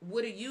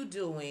what are you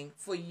doing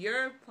for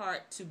your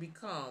part to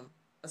become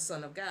a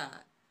son of God?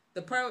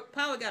 The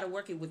power got to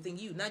work it within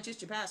you, not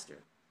just your pastor.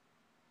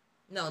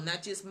 No,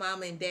 not just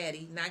mama and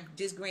daddy, not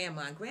just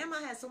grandma. Grandma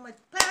has so much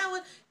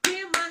power.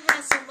 Grandma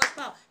has so much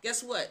power.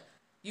 Guess what?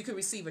 You can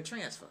receive a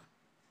transfer.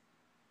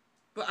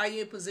 But are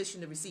you in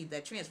position to receive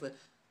that transfer?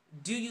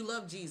 Do you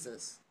love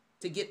Jesus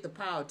to get the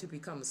power to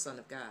become a son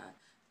of God?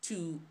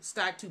 To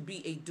start to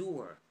be a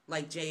doer,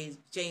 like James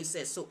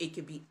said, so it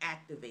can be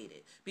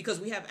activated. Because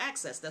we have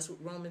access. That's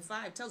what Romans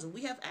 5 tells us.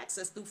 We have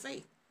access through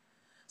faith.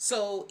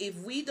 So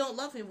if we don't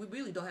love him, we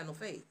really don't have no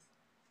faith.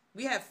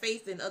 We have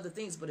faith in other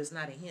things, but it's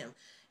not in him.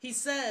 He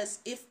says,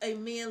 if a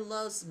man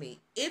loves me,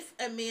 if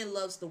a man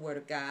loves the word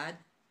of God,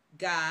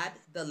 God,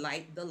 the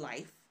light, the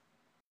life,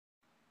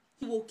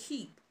 he will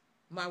keep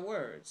my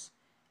words.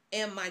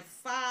 And my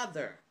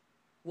Father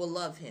will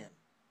love him.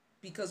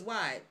 Because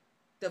why?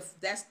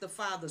 That's the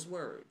Father's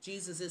word.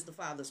 Jesus is the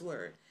Father's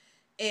word.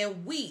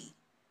 And we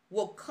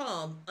will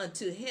come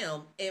unto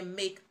him and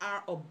make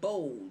our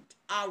abode,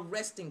 our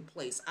resting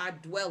place, our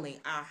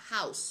dwelling, our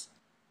house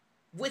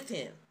with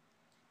him.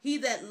 He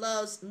that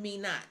loves me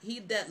not, he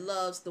that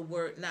loves the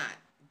word not,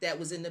 that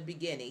was in the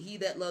beginning. He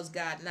that loves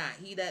God not,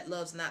 he that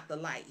loves not the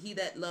light, he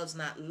that loves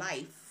not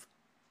life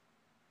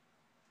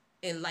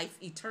and life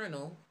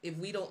eternal. If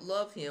we don't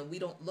love him, we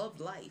don't love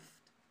life.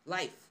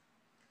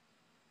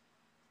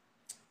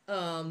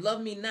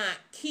 Love me not,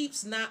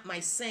 keeps not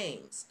my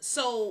sayings.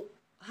 So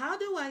how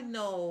do I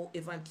know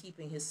if I'm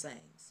keeping his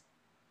sayings?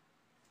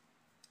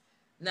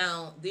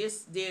 Now,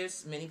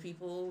 there's many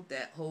people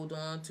that hold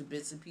on to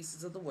bits and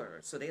pieces of the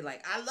word. So they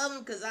like, I love him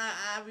because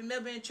I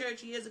remember in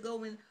church years ago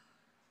when,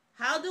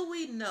 how do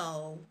we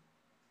know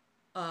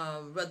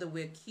whether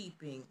we're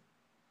keeping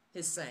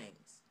his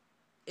sayings?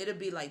 It'll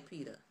be like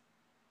Peter.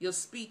 Your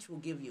speech will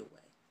give you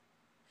away.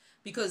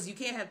 Because you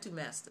can't have two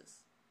masters.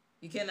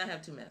 You cannot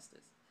have two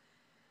masters.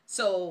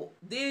 So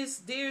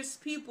there's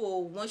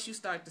people, once you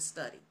start to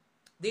study,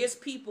 there's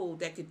people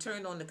that could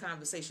turn on the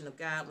conversation of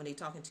God when they're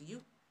talking to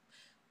you.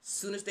 As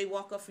soon as they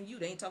walk up from you,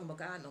 they ain't talking about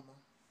God no more.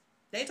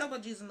 They ain't talking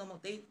about Jesus no more.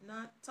 They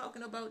not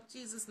talking about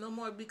Jesus no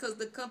more because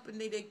the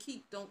company they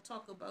keep don't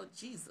talk about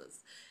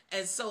Jesus.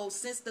 And so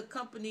since the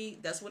company,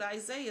 that's what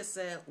Isaiah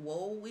said,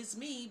 woe is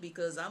me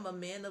because I'm a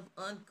man of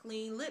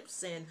unclean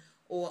lips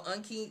or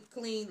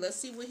unclean, let's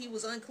see what he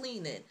was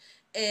unclean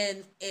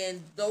in.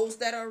 And those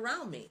that are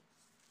around me.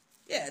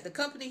 Yeah, the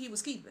company he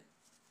was keeping.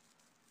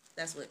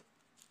 That's what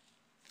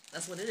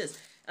it is.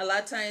 A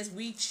lot of times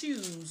we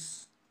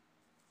choose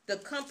the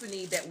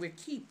company that we're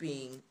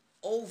keeping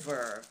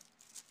over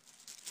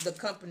the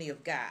company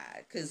of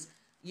God, because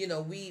we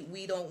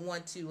don't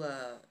want to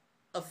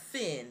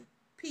offend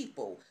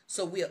people,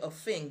 so we'll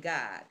offend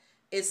God.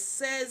 It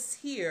says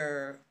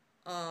here,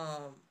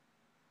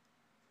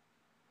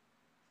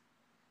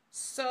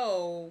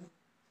 so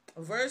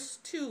verse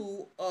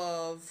 2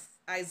 of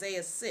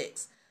Isaiah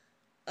 6,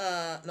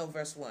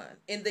 verse 1.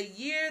 In the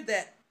year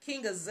that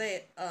King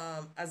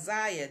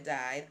Uzziah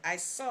died, I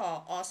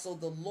saw also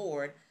the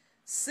Lord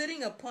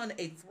sitting upon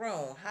a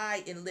throne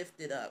high and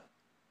lifted up,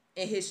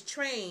 and his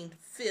train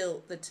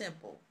filled the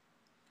temple.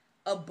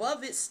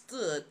 Above it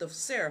stood the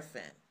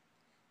seraphim.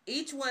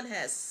 Each one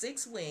has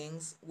 6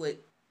 wings. With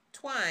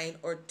twine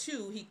or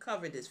 2 he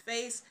covered his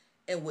face,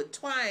 and with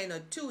twine or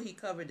 2 he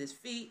covered his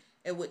feet,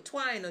 and with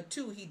twine or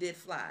 2 he did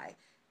fly.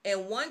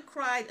 And one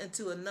cried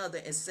unto another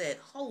and said,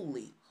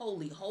 Holy,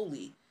 holy,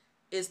 holy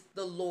is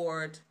the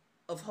Lord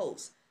of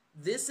hosts.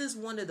 This is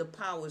one of the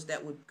powers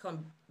that would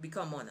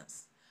become on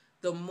us.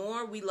 The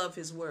more we love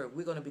his word,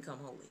 we're going to become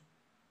holy.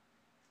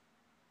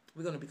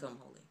 We're going to become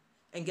holy.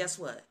 And guess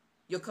what?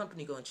 Your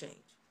company going to change.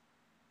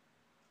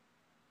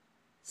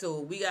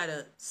 So we got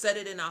to set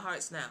it in our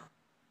hearts now.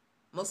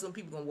 Most of them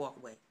people going to walk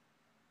away.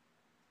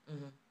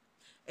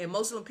 And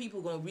most of them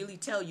people going to really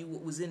tell you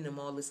what was in them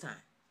all this time.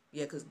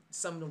 Yeah, because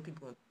some of them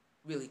people going to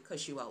really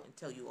cuss you out and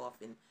tell you off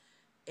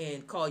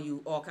and call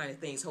you all kind of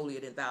things holier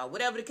than thou.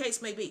 Whatever the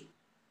case may be.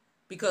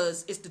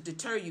 Because it's to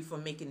deter you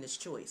from making this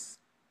choice.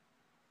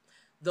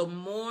 The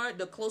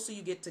closer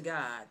you get to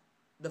God,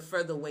 the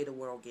further away the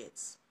world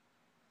gets.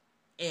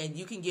 And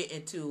you can get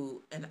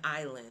into an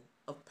island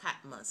of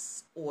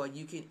Patmos, or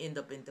you can end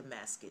up in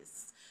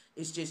Damascus.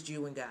 It's just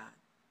you and God.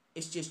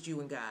 It's just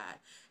you and God.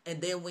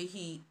 And then when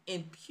he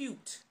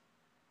impute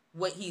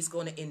what he's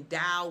going to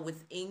endow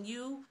within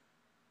you,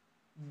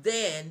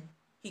 then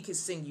he can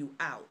sing you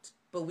out.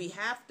 But we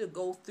have to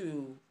go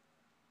through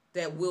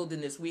that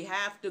wilderness. We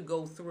have to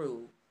go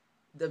through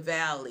the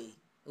valley,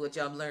 which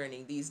I'm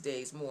learning these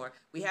days more.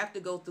 We have to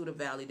go through the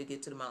valley to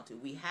get to the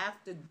mountain. We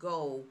have to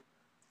go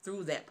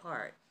through that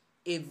part.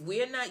 If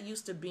we're not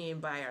used to being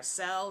by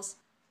ourselves,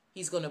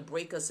 he's going to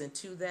break us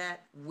into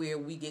that where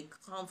we get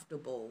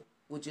comfortable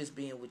with just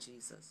being with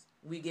Jesus.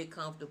 We get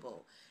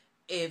comfortable.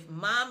 If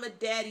mama,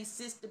 daddy,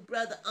 sister,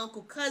 brother,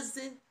 uncle,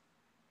 cousin,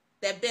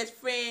 that best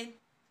friend,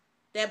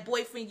 that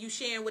boyfriend you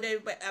sharing with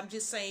everybody, I'm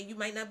just saying you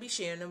might not be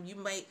sharing them. You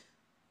might,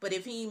 but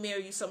if he ain't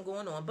married you, something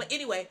going on. But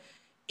anyway,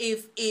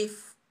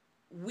 if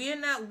we're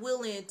not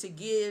willing to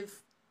give,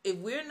 if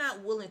we're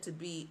not willing to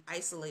be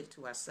isolated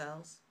to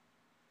ourselves,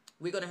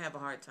 we're going to have a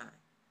hard time,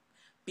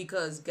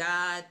 because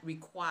God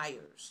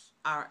requires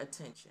our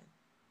attention,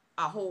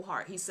 our whole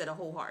heart. He said a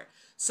whole heart.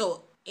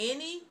 So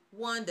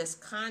anyone that's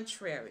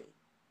contrary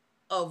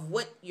of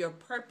what your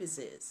purpose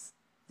is,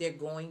 they're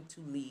going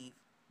to leave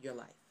your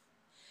life.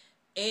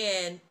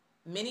 And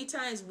many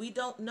times we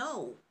don't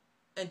know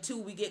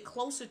until we get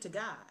closer to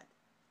God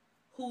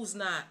who's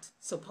not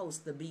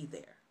supposed to be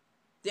there.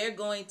 They're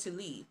going to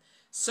leave.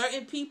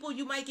 Certain people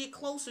you might get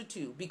closer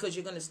to because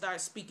you're going to start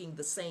speaking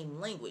the same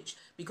language.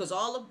 Because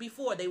all of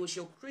before, they was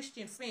your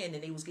Christian friend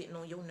and they was getting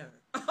on your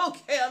nerve.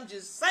 Okay, I'm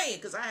just saying,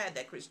 because I had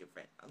that Christian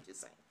friend. I'm just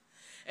saying.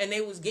 And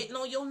they was getting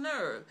on your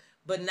nerve.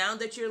 But now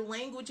that your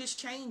language is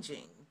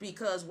changing,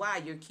 because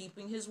why? You're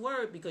keeping his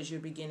word, because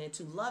you're beginning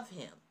to love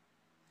him.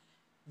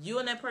 You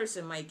and that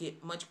person might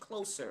get much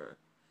closer.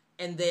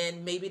 And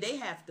then maybe they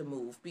have to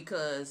move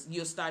because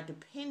you'll start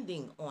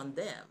depending on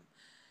them.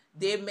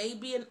 There may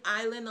be an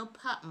island of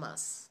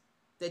Patmos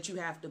that you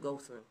have to go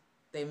through.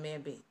 They may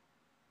be.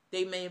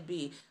 They may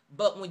be.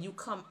 But when you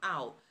come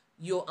out,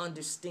 you'll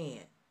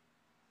understand.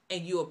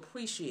 And you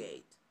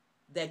appreciate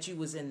that you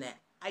was in that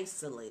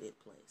isolated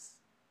place.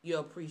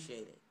 You'll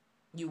appreciate it.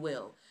 You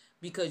will.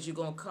 Because you're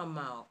going to come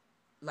out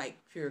like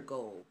pure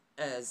gold,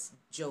 as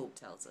Job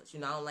tells us.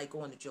 You know, I don't like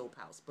going to Job's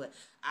house. But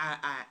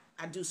I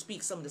do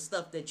speak some of the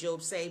stuff that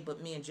Job say.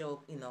 But me and Job,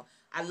 you know,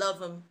 I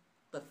love him,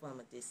 but from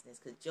a distance,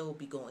 because Job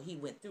be going, he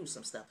went through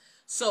some stuff.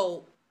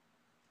 So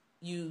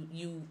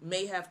you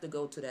may have to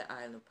go to that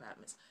island of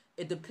Patmos.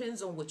 It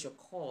depends on what your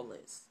call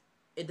is.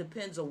 It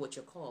depends on what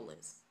your call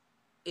is.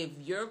 If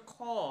your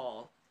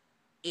call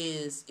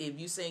is, if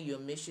you're saying you're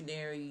a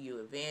missionary,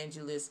 you're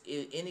evangelist,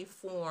 in any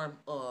form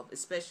of,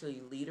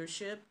 especially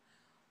leadership,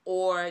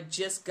 or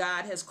just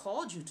God has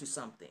called you to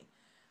something,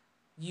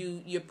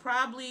 you're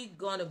probably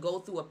going to go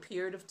through a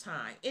period of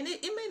time. And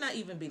it may not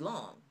even be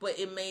long, but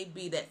it may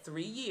be that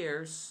 3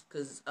 years,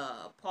 because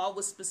Paul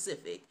was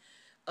specific.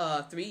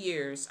 3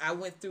 years. I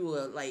went through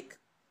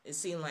it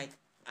seemed like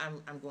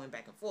I'm going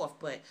back and forth,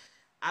 but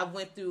I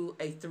went through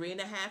a 3.5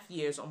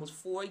 years, almost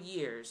 4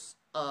 years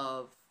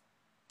of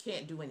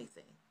can't do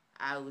anything.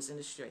 I was in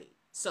the straight.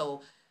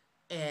 So,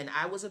 and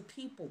I was a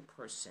people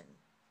person,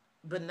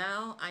 but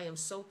now I am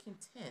so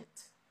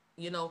content.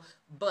 You know,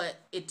 but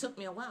it took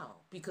me a while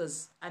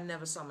because I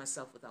never saw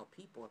myself without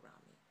people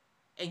around me.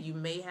 And you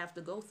may have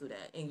to go through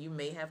that, and you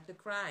may have to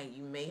cry, and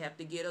you may have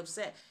to get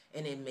upset,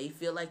 and it may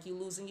feel like you're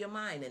losing your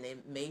mind, and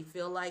it may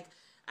feel like,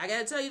 I got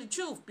to tell you the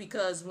truth,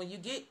 because when you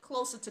get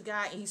closer to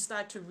God and he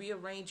start to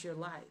rearrange your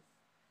life,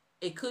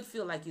 it could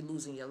feel like you're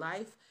losing your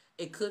life.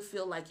 It could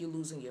feel like you're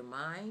losing your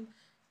mind.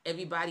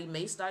 Everybody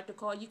may start to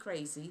call you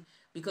crazy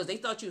because they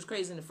thought you was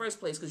crazy in the first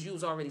place because you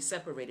was already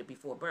separated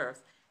before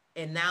birth.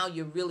 And now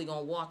you're really going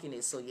to walk in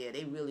it. So, yeah,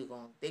 they're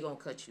going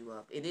to cut you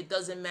up. And it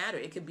doesn't matter.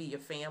 It could be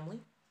your family.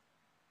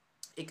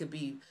 It could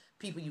be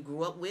people you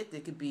grew up with.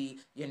 It could be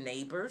your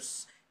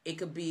neighbors. It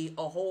could be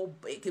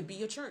it could be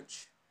your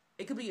church.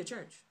 It could be your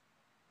church.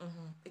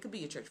 It could be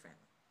your church family.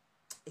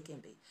 It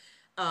can be.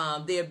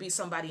 There'll be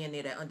somebody in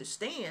there that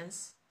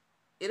understands.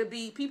 It'll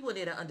be people in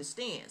there that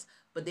understands.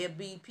 But there'll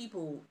be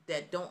people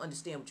that don't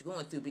understand what you're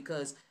going through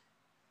because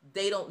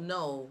they don't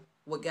know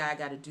what God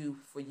got to do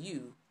for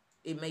you.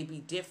 It may be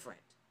different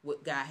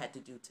what God had to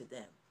do to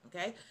them.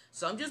 Okay?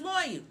 So I'm just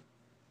warning you.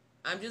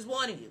 I'm just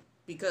warning you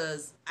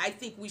because I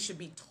think we should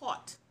be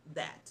taught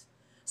that.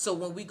 So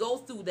when we go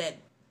through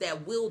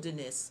that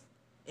wilderness,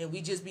 And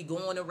we just be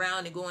going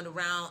around and going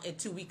around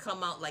until we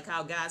come out like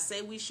how God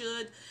said we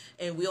should,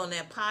 and we're on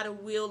that potter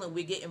wheel and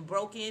we're getting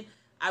broken.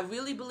 I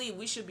really believe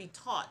we should be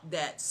taught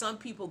that some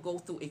people go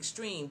through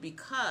extreme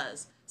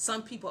because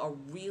some people are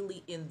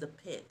really in the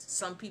pit.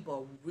 Some people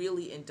are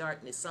really in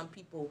darkness. Some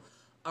people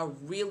are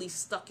really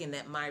stuck in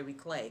that miry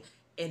clay.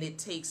 And it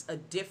takes a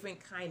different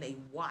kind of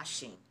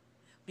washing,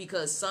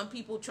 because some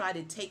people try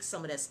to take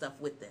some of that stuff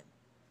with them.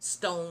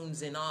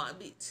 Stones and all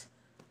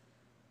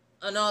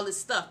this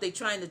stuff. They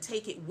trying to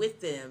take it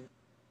with them.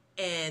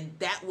 And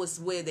that was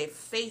where their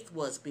faith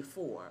was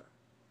before.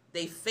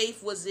 Their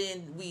faith was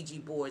in Ouija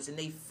boards, and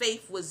their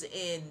faith was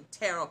in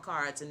tarot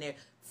cards, and their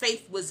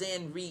faith was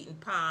in reading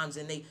palms,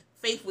 and their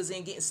faith was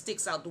in getting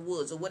sticks out the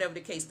woods, or whatever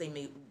the case they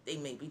may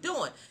be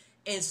doing.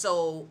 And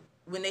so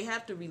when they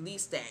have to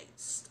release that,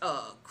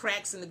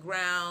 cracks in the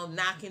ground,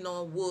 knocking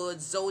on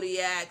wood,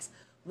 zodiacs,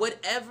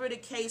 whatever the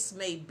case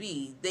may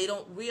be, they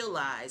don't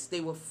realize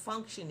they were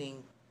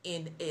functioning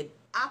in an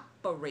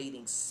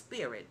operating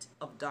spirit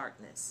of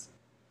darkness.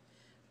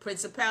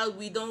 Principality,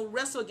 we don't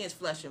wrestle against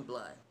flesh and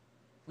blood.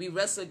 We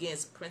wrestle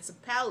against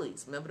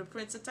principalities. Remember the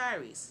Prince of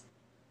Tyres.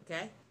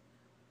 Okay?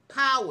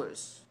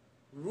 Powers,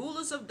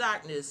 rulers of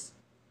darkness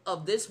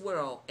of this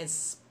world, and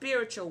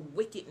spiritual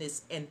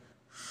wickedness in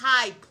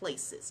high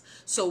places.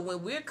 So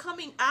when we're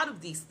coming out of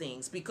these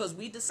things, because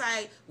we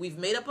decide, we've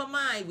made up our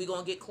mind, we're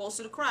going to get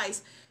closer to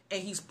Christ,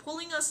 and he's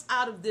pulling us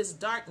out of this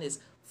darkness.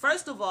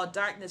 First of all,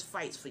 darkness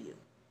fights for you.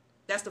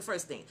 That's the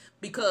first thing.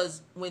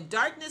 Because when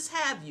darkness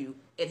have you,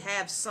 it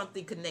has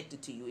something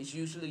connected to you. It's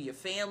usually your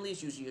family,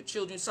 it's usually your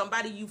children,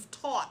 somebody you've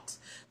taught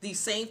these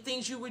same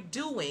things you were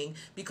doing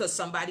because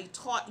somebody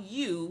taught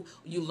you.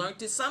 You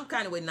learned it some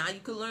kind of way. Now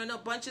you can learn a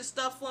bunch of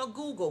stuff on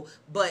Google,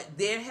 but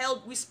they're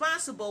held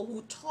responsible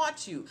who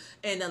taught you.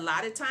 And a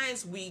lot of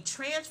times we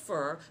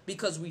transfer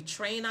because we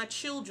train our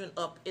children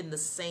up in the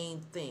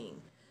same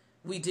thing.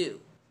 We do.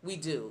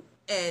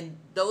 And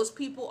those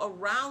people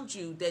around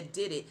you that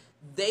did it,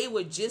 they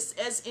were just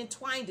as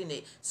entwined in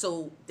it.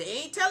 So they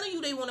ain't telling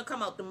you they want to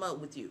come out the mud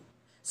with you.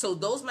 So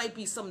those might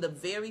be some of the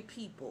very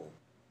people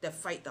that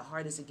fight the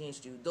hardest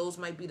against you. Those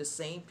might be the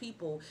same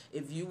people.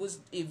 If you was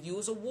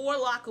a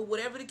warlock or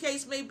whatever the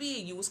case may be,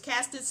 you was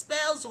casting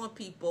spells on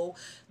people,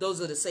 those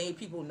are the same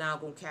people now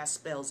going to cast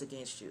spells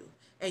against you.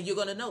 And you're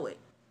going to know it.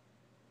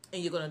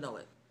 They're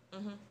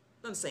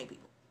the same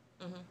people.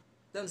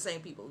 They're the same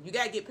people. You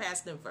got to get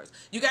past them first.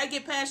 You got to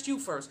get past you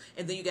first,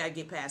 and then you got to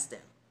get past them.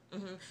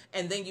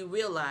 And then you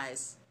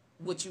realize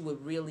what you were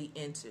really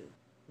into,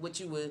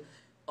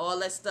 all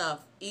that stuff,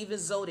 even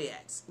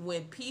zodiacs.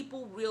 When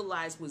people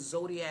realize what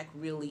zodiac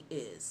really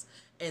is,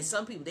 and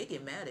some people, they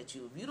get mad at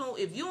you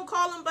if you don't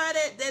call them by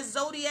that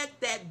zodiac,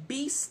 that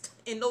beast,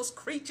 and those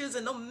creatures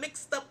and those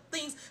mixed up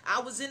things.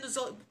 I was in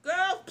the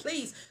girl,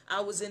 please.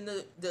 I was in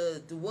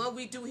the one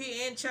we do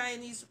here in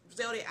Chinese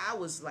zodiac. I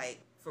was like,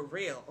 for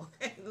real.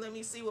 Let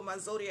me see what my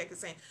zodiac is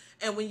saying.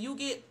 And when you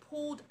get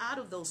pulled out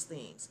of those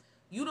things,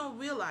 you don't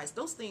realize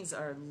those things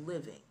are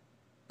living.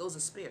 Those are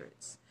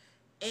spirits.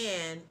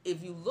 And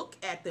if you look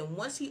at them,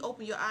 once he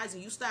opened your eyes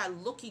and you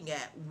start looking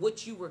at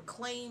what you were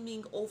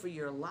claiming over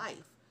your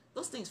life,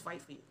 those things fight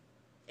for you.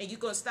 And you're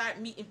going to start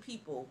meeting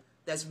people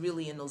that's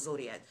really in those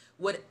zodiacs.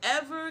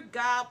 Whatever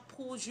God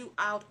pulls you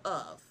out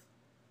of,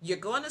 you're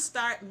going to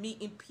start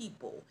meeting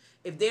people.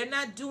 If they're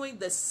not doing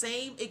the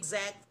same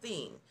exact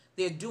thing,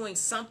 they're doing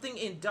something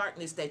in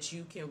darkness that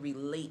you can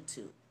relate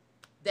to.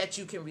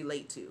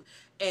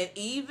 And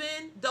even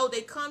though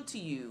they come to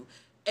you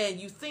and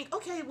you think,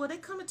 okay, well, they're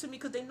coming to me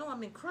because they know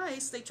I'm in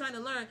Christ. They're trying to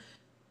learn.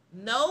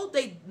 No,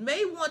 they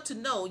may want to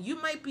know.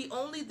 You might be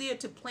only there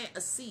to plant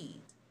a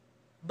seed.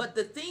 But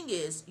the thing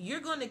is, you're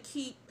going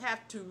to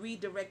have to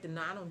redirect it.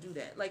 No, I don't do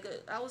that. Like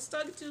I was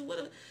talking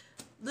to,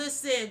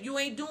 listen, you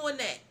ain't doing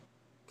that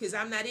because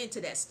I'm not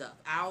into that stuff.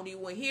 I don't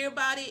even want to hear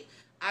about it.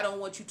 I don't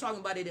want you talking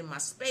about it in my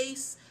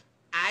space.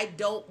 I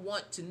don't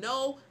want to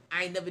know.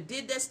 I never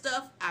did that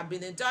stuff. I've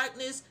been in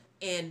darkness.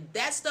 And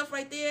that stuff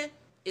right there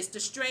is the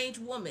strange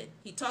woman.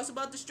 He talks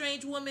about the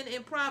strange woman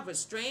in Proverbs.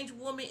 Strange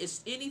woman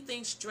is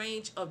anything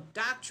strange of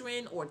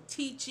doctrine or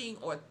teaching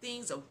or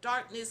things of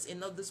darkness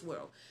and of this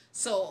world.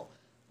 So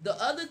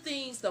the other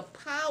things, the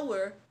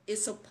power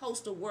is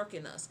supposed to work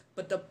in us.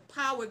 But the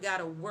power got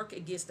to work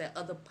against that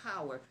other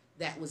power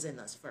that was in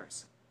us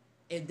first.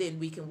 And then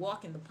we can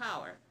walk in the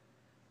power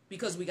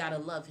because we got to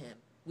love him.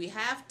 We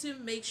have to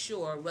make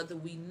sure whether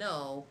we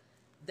know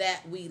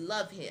that we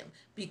love him,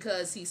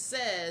 because he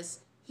says,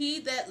 he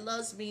that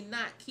loves me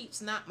not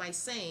keeps not my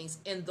sayings,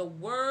 and the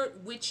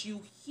word which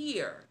you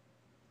hear,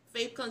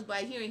 faith comes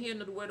by hearing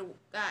of the word of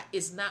God,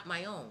 is not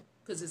my own,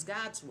 because it's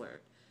God's word.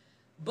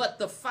 But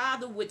the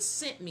Father which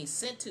sent me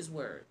sent his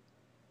word.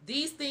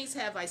 These things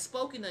have I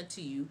spoken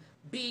unto you,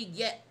 being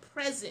yet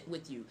present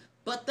with you.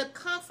 But the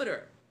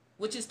Comforter,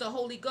 which is the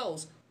Holy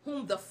Ghost,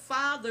 whom the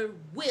Father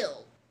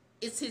will,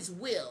 it's his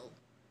will,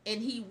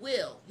 and he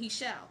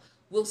shall,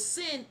 will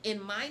send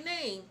in my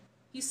name.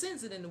 He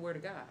sends it in the word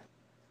of God.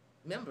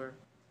 Remember,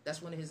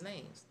 that's one of his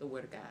names, the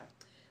word of God.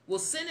 Will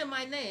send in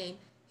my name.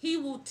 He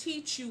will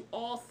teach you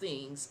all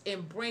things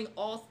and bring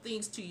all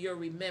things to your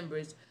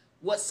remembrance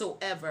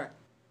whatsoever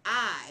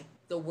I,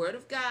 the word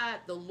of God,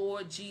 the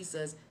Lord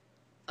Jesus,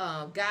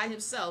 God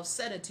himself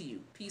said unto you.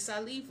 Peace I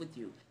leave with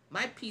you.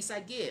 My peace I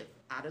give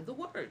out of the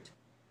word.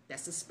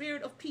 That's the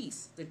spirit of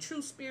peace, the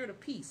true spirit of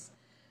peace.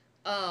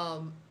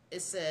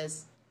 It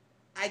says,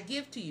 I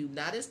give to you,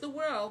 not as the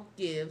world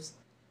gives,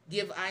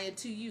 give I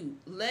unto you.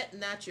 Let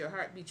not your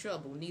heart be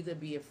troubled, neither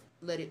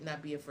let it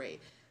not be afraid.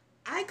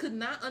 I could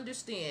not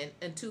understand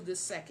until this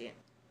second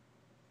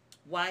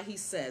why he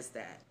says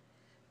that.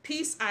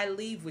 Peace I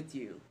leave with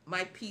you,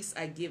 my peace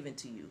I give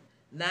unto you,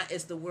 not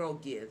as the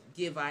world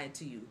give I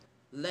unto you.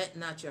 Let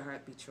not your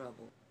heart be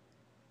troubled,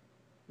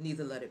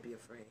 neither let it be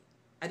afraid.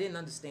 I didn't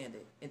understand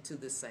it until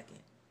this second.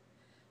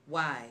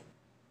 Why?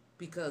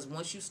 Because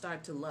once you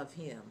start to love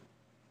him,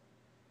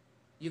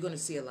 you're going to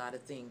see a lot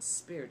of things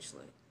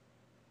spiritually.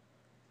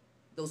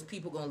 Those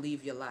people going to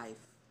leave your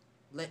life.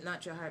 Let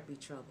not your heart be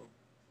troubled.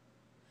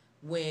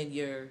 When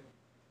your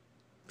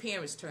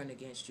parents turn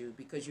against you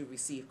because you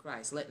receive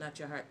Christ, let not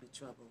your heart be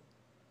troubled.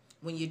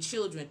 When your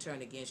children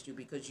turn against you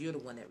because you're the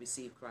one that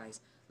received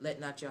Christ,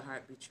 let not your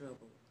heart be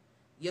troubled.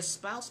 Your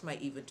spouse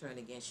might even turn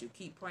against you.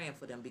 Keep praying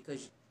for them,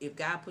 because if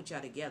God put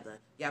y'all together,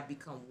 y'all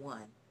become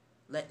one.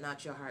 Let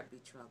not your heart be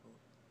troubled.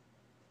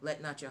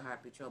 Let not your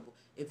heart be troubled.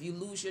 If you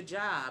lose your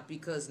job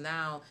because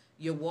now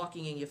you're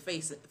walking in your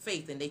faith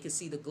and they can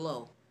see the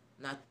glow,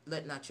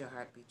 let not your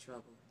heart be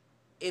troubled.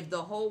 If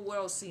the whole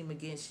world seem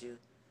against you,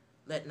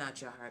 let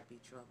not your heart be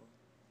troubled,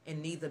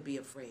 and neither be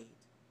afraid.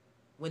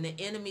 When the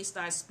enemy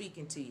starts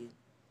speaking to you,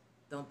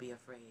 don't be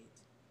afraid.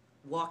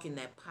 Walk in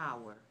that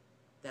power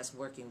that's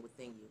working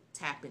within you.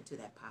 Tap into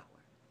that power.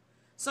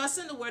 So I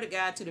send the word of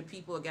God to the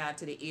people of God,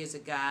 to the ears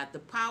of God. The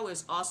power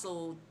is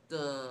also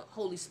the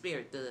Holy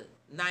Spirit, the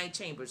 9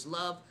 chambers: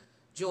 love,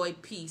 joy,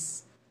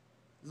 peace,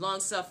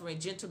 long-suffering,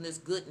 gentleness,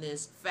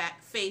 goodness,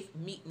 faith,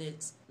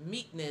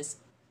 meekness,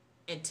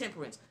 and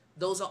temperance.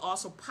 Those are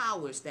also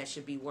powers that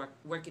should be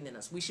working in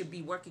us. We should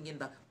be working in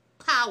the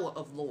power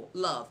of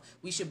love.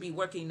 We should be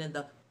working in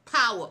the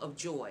power of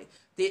joy.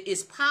 There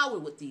is power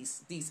with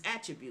these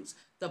attributes.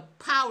 The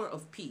power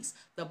of peace,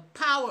 the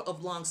power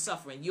of long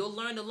suffering. You'll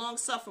learn to long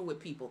suffer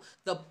with people.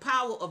 The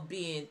power of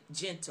being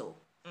gentle.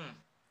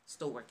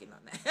 Still working on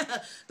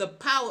that. The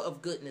power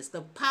of goodness,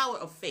 the power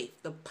of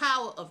faith, the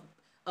power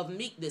of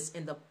meekness,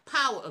 and the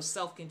power of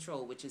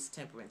self-control, which is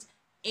temperance,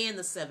 and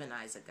the 7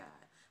 eyes of God.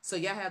 So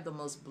y'all have the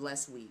most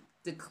blessed week.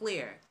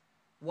 Declare,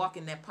 walk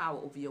in that power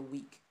over your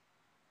week.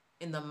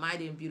 In the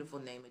mighty and beautiful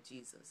name of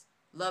Jesus.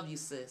 Love you,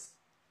 sis.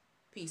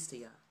 Peace to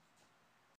y'all.